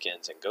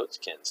sheepskins and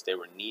goatskins. They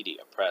were needy,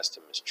 oppressed,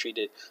 and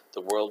mistreated.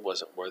 The world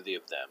wasn't worthy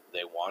of them.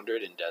 They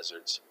wandered in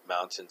deserts,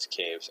 mountains,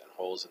 caves, and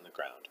holes in the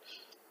ground.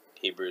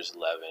 Hebrews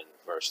 11,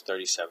 verse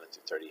 37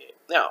 through 38.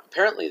 Now,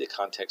 apparently the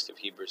context of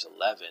Hebrews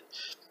 11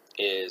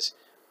 is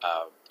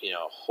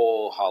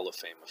whole Hall of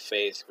Fame of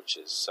Faith, which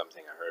is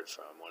something I heard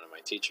from one of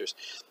my teachers.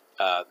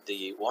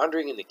 The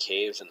wandering in the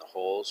caves and the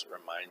holes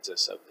reminds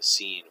us of the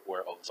scene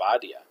where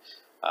Obadiah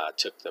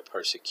took the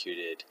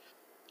persecuted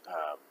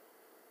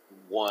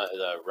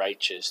the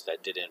righteous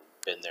that didn't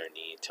bend their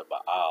knee to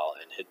Baal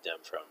and hid them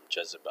from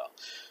Jezebel.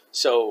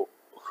 So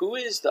who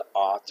is the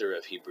author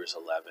of Hebrews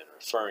 11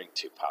 referring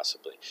to,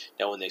 possibly?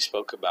 Now, when they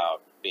spoke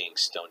about being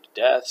stoned to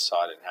death,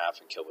 sawed in half,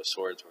 and killed with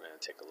swords, we're going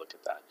to take a look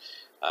at that.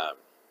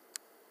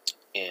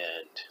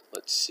 And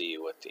let's see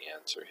what the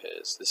answer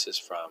is. This is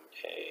from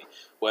a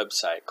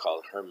website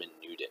called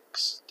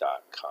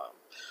hermeneutics.com.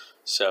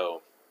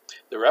 So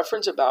the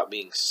reference about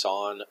being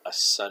sawn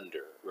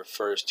asunder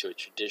refers to a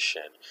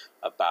tradition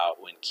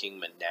about when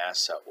King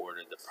Manasseh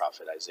ordered the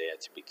prophet Isaiah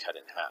to be cut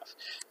in half.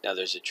 Now,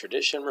 there's a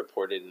tradition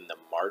reported in the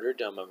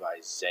Martyrdom of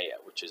Isaiah,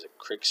 which is a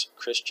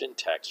Christian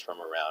text from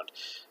around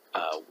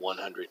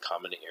 100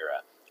 Common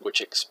Era,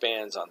 which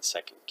expands on 2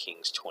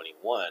 Kings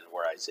 21,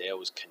 where Isaiah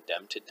was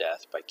condemned to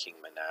death by King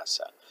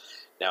Manasseh.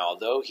 Now,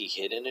 although he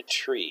hid in a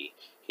tree,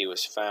 he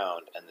was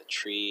found, and the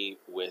tree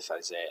with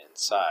Isaiah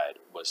inside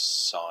was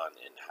sawn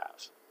in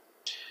half.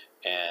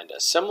 And a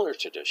similar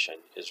tradition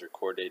is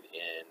recorded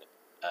in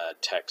a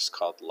text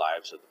called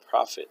Lives of the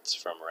Prophets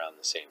from around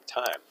the same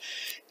time.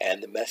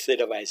 And the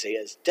method of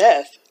Isaiah's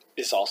death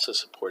is also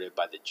supported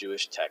by the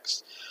Jewish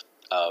text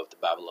of the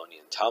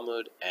Babylonian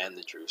Talmud and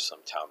the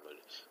Jerusalem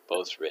Talmud,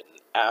 both written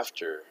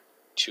after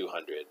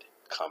 200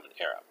 Common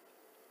Era.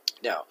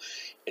 Now,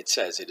 it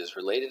says, it is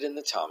related in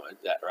the Talmud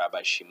that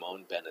Rabbi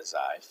Shimon ben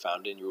Azai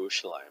found in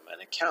Jerusalem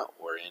an account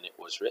wherein it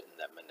was written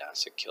that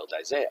Manasseh killed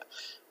Isaiah.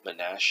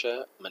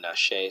 Manasseh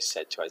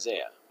said to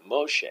Isaiah,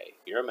 Moshe,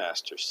 your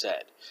master,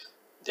 said,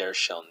 there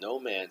shall no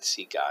man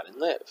see God and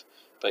live.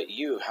 But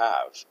you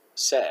have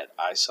said,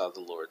 I saw the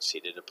Lord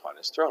seated upon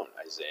his throne.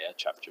 Isaiah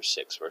chapter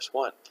 6, verse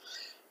 1.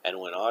 And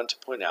went on to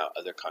point out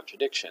other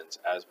contradictions,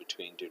 as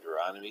between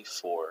Deuteronomy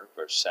 4,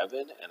 verse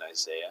 7, and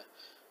Isaiah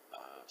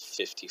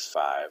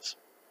 55,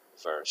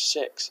 verse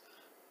 6,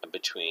 and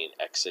between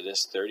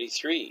Exodus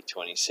 33,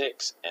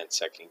 26, and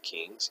 2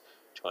 Kings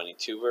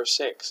 22, verse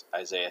 6.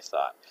 Isaiah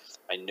thought,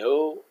 I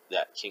know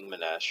that King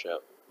Manasseh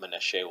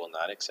will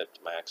not accept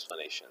my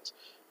explanations.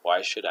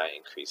 Why should I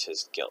increase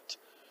his guilt?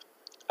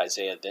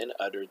 Isaiah then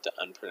uttered the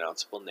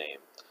unpronounceable name.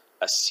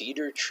 A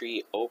cedar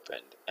tree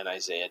opened, and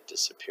Isaiah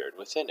disappeared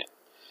within it.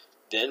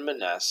 Then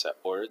Manasseh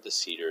ordered the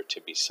cedar to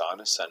be sawn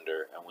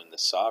asunder, and when the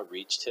saw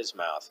reached his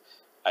mouth,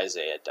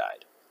 Isaiah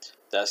died.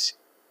 Thus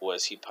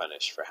was he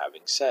punished for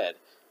having said,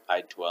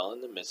 I dwell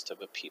in the midst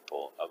of a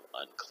people of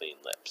unclean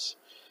lips.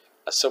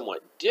 A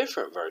somewhat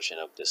different version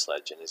of this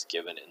legend is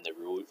given in the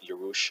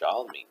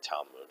Yerushalmi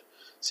Talmud.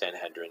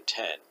 Sanhedrin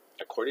 10.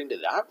 According to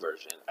that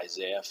version,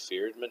 Isaiah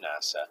feared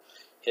Manasseh,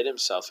 hid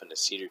himself in a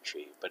cedar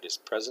tree, but his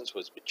presence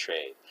was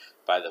betrayed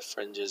by the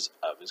fringes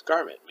of his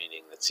garment,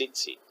 meaning the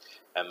tzitzit,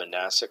 and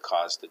Manasseh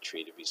caused the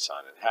tree to be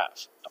sawn in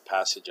half. A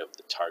passage of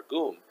the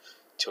Targum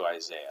to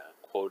Isaiah,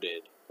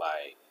 quoted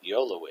by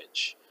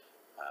Yolowich,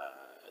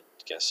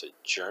 I guess a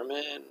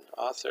German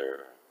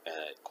author, and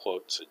it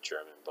quotes a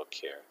German book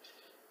here.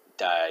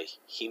 Die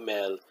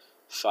Himmel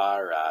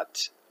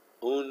Farat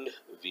un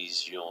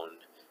Vision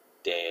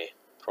de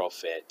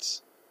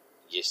Prophets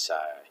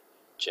Yesai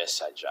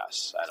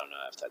Jesajas. I don't know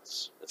if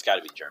it's got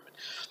to be German.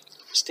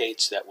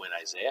 States that when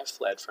Isaiah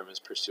fled from his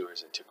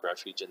pursuers and took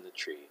refuge in the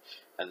tree,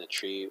 and the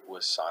tree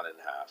was sawn in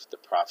half, the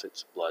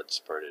prophet's blood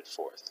spurted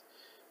forth.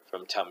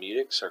 From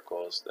Talmudic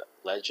circles, the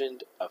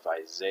legend of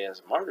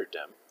Isaiah's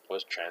martyrdom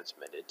was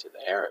transmitted to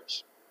the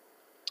Arabs.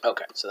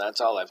 Okay, so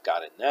that's all I've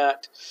got in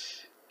that.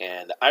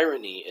 And the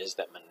irony is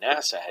that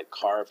Manasseh had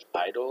carved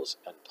idols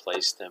and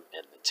placed them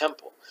in the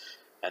temple.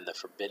 And the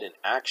forbidden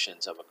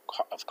actions of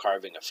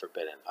carving a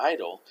forbidden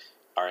idol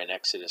are in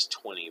Exodus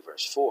 20,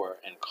 verse 4,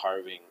 and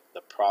carving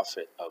the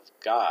prophet of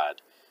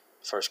God,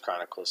 1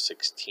 Chronicles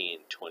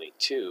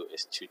 16:22,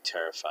 is too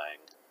terrifying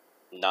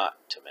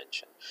not to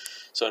mention.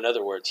 So in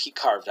other words, he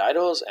carved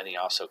idols, and he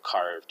also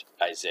carved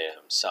Isaiah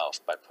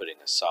himself by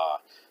putting a saw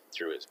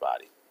through his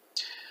body.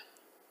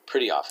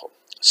 Pretty awful.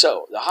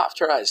 So, the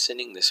Haftarah is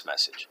sending this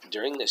message.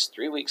 During this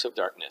 3 weeks of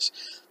darkness,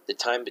 the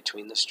time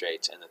between the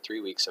straits and the 3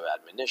 weeks of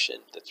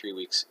admonition, the 3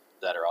 weeks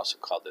that are also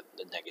called the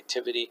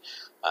negativity,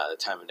 the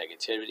time of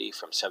negativity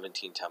from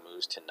 17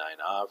 Tammuz to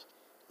 9 Av,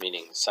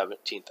 meaning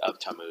 17th of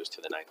Tammuz to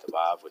the 9th of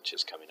Av, which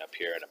is coming up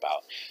here in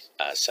about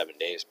 7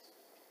 days.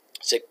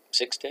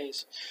 Six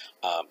days.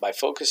 By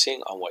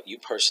focusing on what you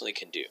personally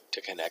can do to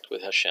connect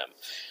with Hashem,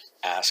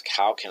 ask,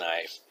 how can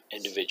I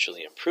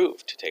individually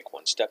improve to take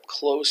one step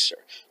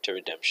closer to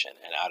redemption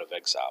and out of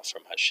exile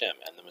from Hashem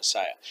and the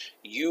Messiah?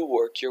 You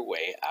work your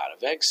way out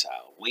of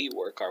exile. We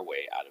work our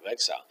way out of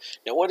exile.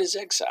 Now, what is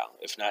exile,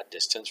 if not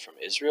distance from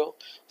Israel,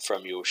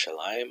 from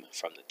Yerushalayim,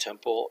 from the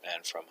temple,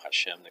 and from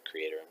Hashem, the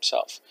Creator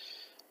himself?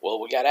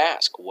 Well, we got to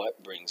ask,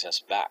 what brings us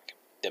back?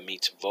 The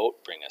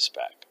mitzvot bring us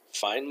back.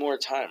 Find more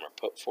time or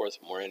put forth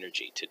more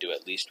energy to do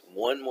at least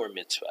one more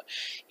mitzvah,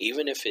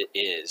 even if it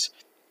is,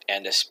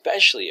 and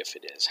especially if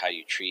it is, how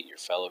you treat your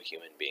fellow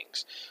human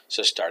beings.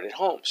 So start at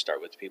home.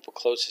 Start with the people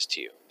closest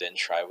to you. Then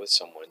try with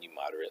someone you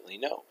moderately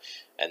know.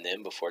 And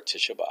then before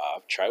Tisha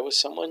B'Av, try with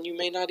someone you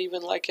may not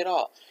even like at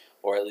all,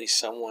 or at least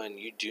someone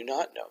you do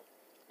not know.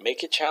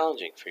 Make it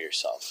challenging for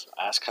yourself.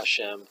 Ask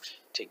Hashem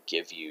to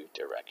give you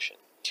direction.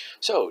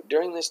 So,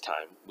 during this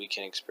time, we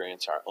can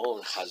experience our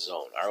own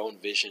Chazon, our own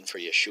vision for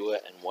Yeshua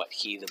and what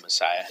He, the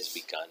Messiah, has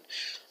begun.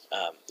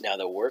 Now,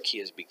 the work He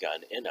has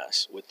begun in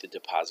us with the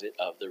deposit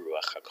of the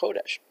Ruach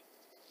HaKodesh.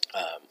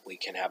 We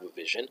can have a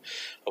vision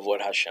of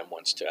what Hashem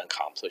wants to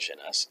accomplish in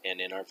us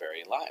and in our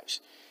very lives.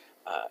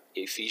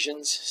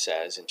 Ephesians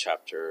says in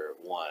chapter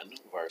 1,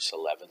 verse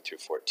 11 through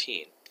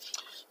 14,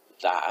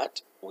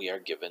 that we are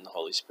given the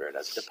Holy Spirit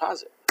as a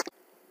deposit.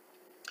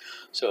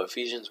 So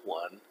Ephesians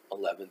 1,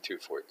 11 through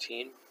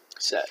 14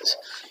 says,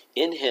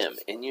 in Him,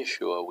 in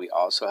Yeshua, we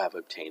also have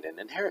obtained an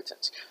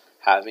inheritance.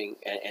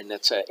 And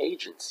that's an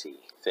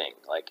agency thing.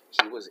 Like,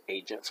 He was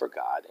agent for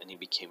God, and He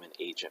became an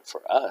agent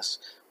for us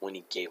when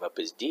He gave up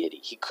His deity.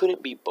 He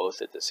couldn't be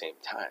both at the same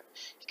time.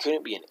 He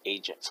couldn't be an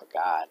agent for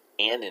God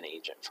and an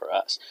agent for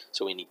us.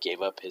 So when He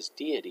gave up His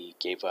deity, He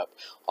gave up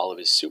all of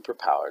His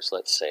superpowers,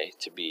 let's say,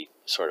 to be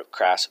sort of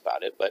crass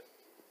about it, but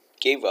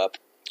gave up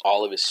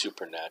all of His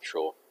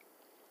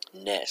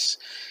supernaturalness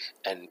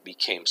and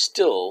became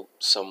still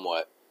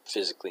somewhat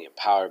physically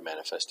empowered,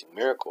 manifesting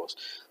miracles,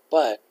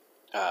 but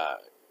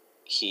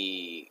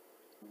He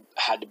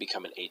had to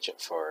become an agent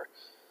for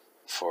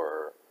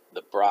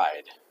the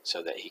bride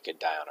so that He could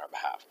die on our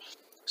behalf.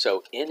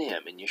 So in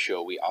Him, in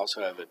Yeshua, we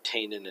also have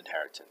obtained an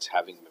inheritance,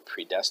 having been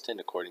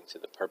predestined according to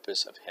the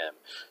purpose of Him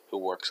who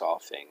works all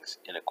things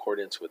in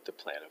accordance with the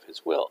plan of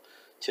His will,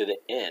 to the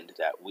end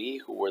that we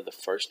who were the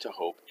first to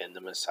hope in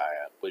the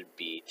Messiah would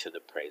be to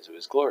the praise of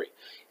His glory.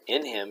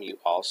 In Him you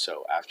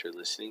also, after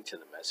listening to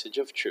the message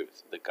of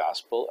truth, the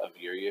gospel of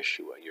your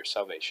Yeshua, your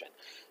salvation,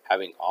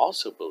 having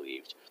also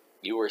believed,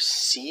 you were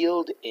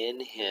sealed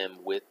in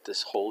Him with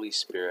this Holy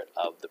Spirit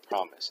of the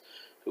promise,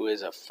 who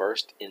is a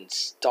first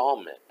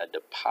installment, a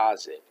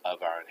deposit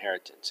of our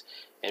inheritance,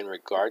 in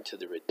regard to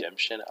the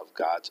redemption of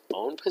God's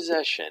own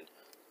possession,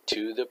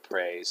 to the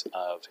praise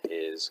of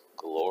His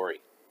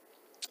glory.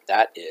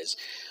 That is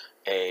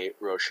a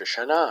Rosh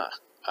Hashanah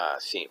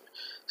theme.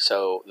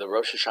 So the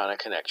Rosh Hashanah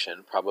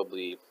connection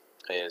probably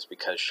is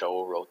because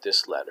Shaul wrote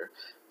this letter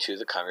to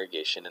the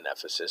congregation in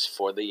Ephesus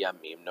for the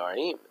Yamim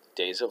Noraim,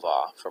 days of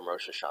awe from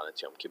Rosh Hashanah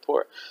to Yom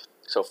Kippur.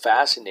 So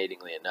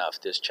fascinatingly enough,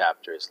 this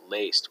chapter is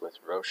laced with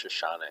Rosh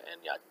Hashanah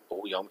and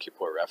Yom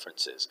Kippur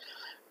references,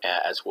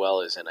 as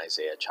well as in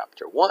Isaiah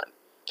chapter 1.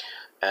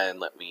 And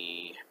let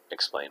me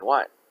explain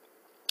why.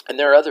 And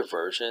there are other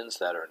versions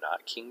that are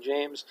not King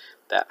James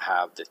that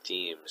have the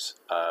themes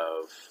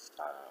of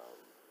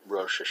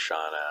Rosh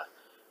Hashanah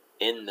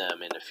in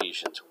them in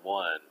Ephesians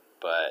 1,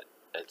 but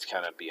it's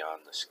kind of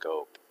beyond the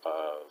scope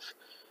of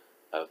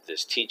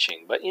this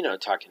teaching. But,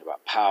 talking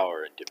about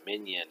power and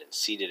dominion and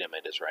seated him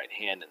at his right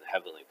hand in the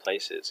heavenly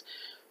places,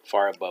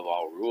 far above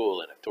all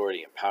rule and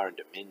authority and power and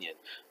dominion,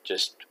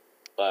 just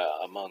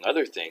among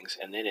other things.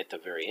 And then at the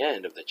very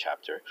end of the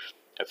chapter,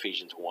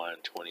 Ephesians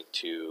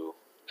 1:22,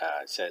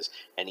 it says,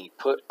 and he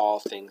put all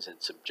things in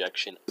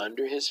subjection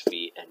under his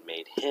feet and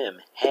made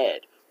him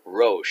head,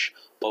 Rosh,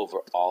 over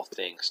all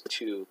things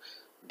to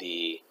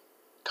the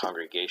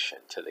congregation,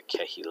 to the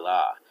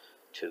Kehillah,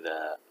 to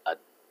the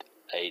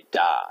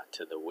Adah,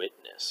 to the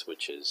witness,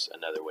 which is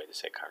another way to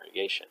say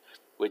congregation,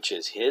 which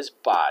is his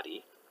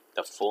body,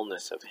 the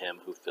fullness of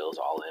him who fills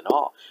all in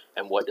all.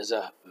 And what does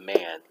a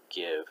man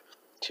give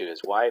to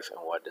his wife,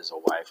 and what does a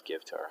wife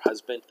give to her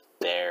husband?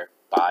 Their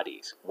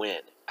bodies.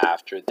 When?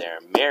 After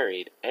they're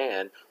married,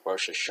 and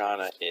Rosh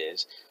Hashanah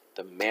is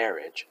the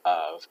marriage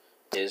of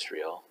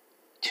Israel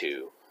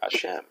to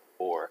Hashem,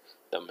 or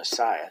the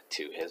Messiah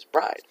to his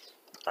bride.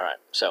 All right,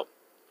 so,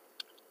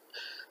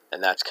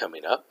 and that's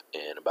coming up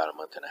in about a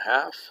month and a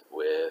half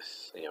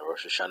with,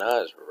 Rosh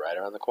Hashanah is right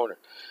around the corner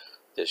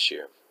this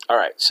year. All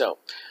right, so,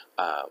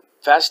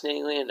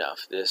 fascinatingly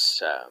enough,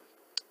 this,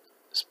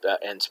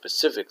 and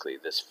specifically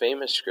this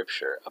famous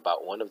scripture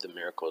about one of the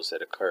miracles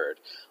that occurred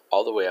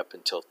all the way up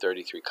until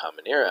 33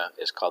 Common Era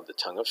is called the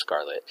tongue of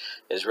scarlet,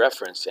 is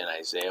referenced in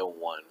Isaiah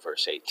 1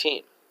 verse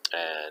 18.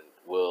 And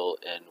we'll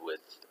end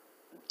with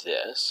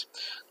this.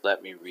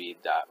 Let me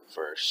read that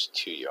verse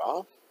to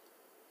y'all.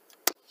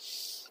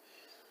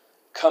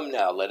 Come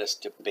now, let us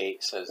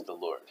debate, says the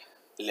Lord.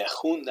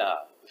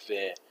 Lechuna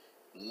ve'nivacha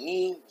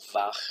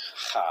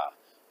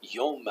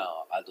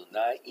yomar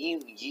Adonai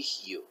im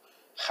yihyu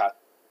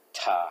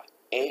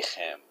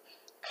Ta'echem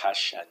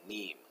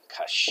kashanim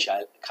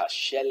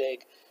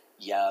kasheleg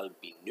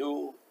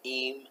yalbinu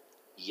im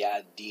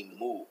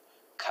yadimu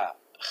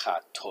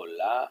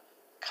chatola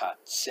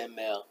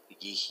katsemer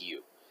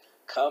yihyu.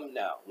 Come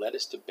now, let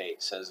us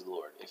debate, says the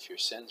Lord. If your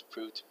sins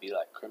prove to be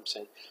like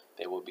crimson,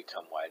 they will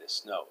become white as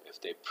snow.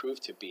 If they prove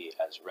to be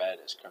as red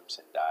as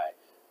crimson dye,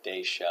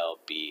 they shall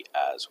be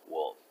as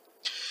wool.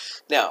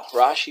 Now,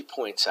 Rashi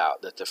points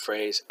out that the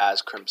phrase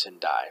 "as crimson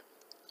dye,"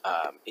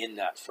 in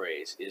that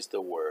phrase is the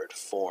word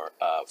for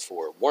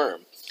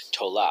worm,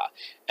 tolah,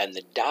 and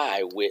the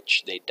dye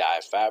which they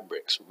dye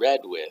fabrics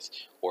red with,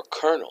 or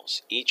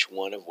kernels, each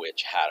one of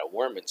which had a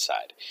worm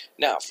inside.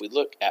 Now, if we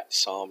look at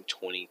Psalm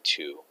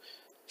 22,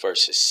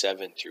 verses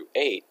 7 through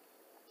 8,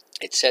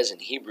 it says in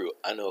Hebrew,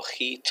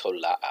 Anochi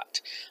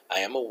tolaat, I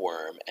am a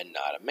worm and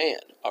not a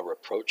man, a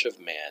reproach of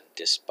man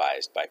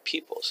despised by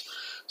peoples.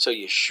 So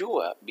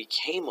Yeshua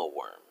became a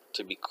worm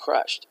to be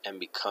crushed and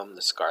become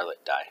the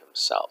scarlet dye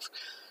himself.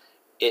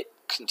 It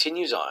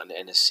continues on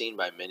and is seen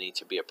by many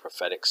to be a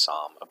prophetic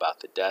psalm about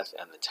the death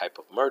and the type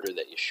of murder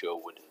that Yeshua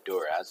would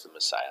endure as the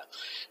Messiah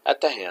at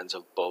the hands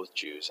of both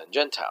Jews and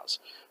Gentiles.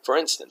 For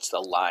instance,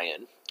 the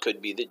lion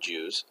could be the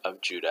Jews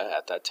of Judah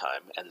at that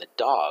time, and the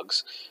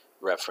dogs,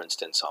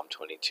 referenced in Psalm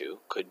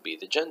 22, could be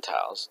the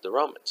Gentiles, the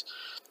Romans.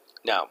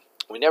 Now,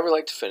 we never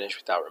like to finish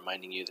without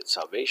reminding you that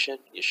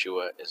salvation,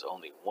 Yeshua, is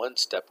only one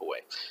step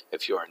away.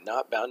 If you are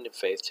not bound in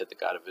faith to the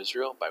God of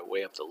Israel by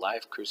way of the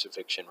life,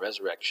 crucifixion,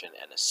 resurrection,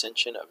 and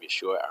ascension of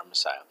Yeshua our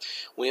Messiah,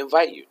 we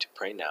invite you to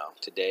pray now,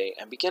 today,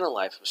 and begin a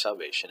life of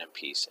salvation and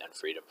peace and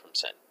freedom from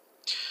sin.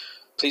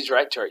 Please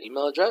write to our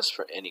email address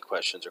for any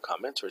questions or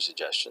comments or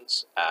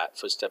suggestions at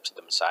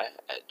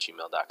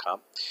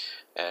FootstepsofTheMessiah@gmail.com.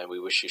 And we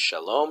wish you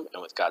shalom,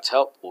 and with God's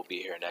help, we'll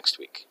be here next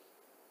week.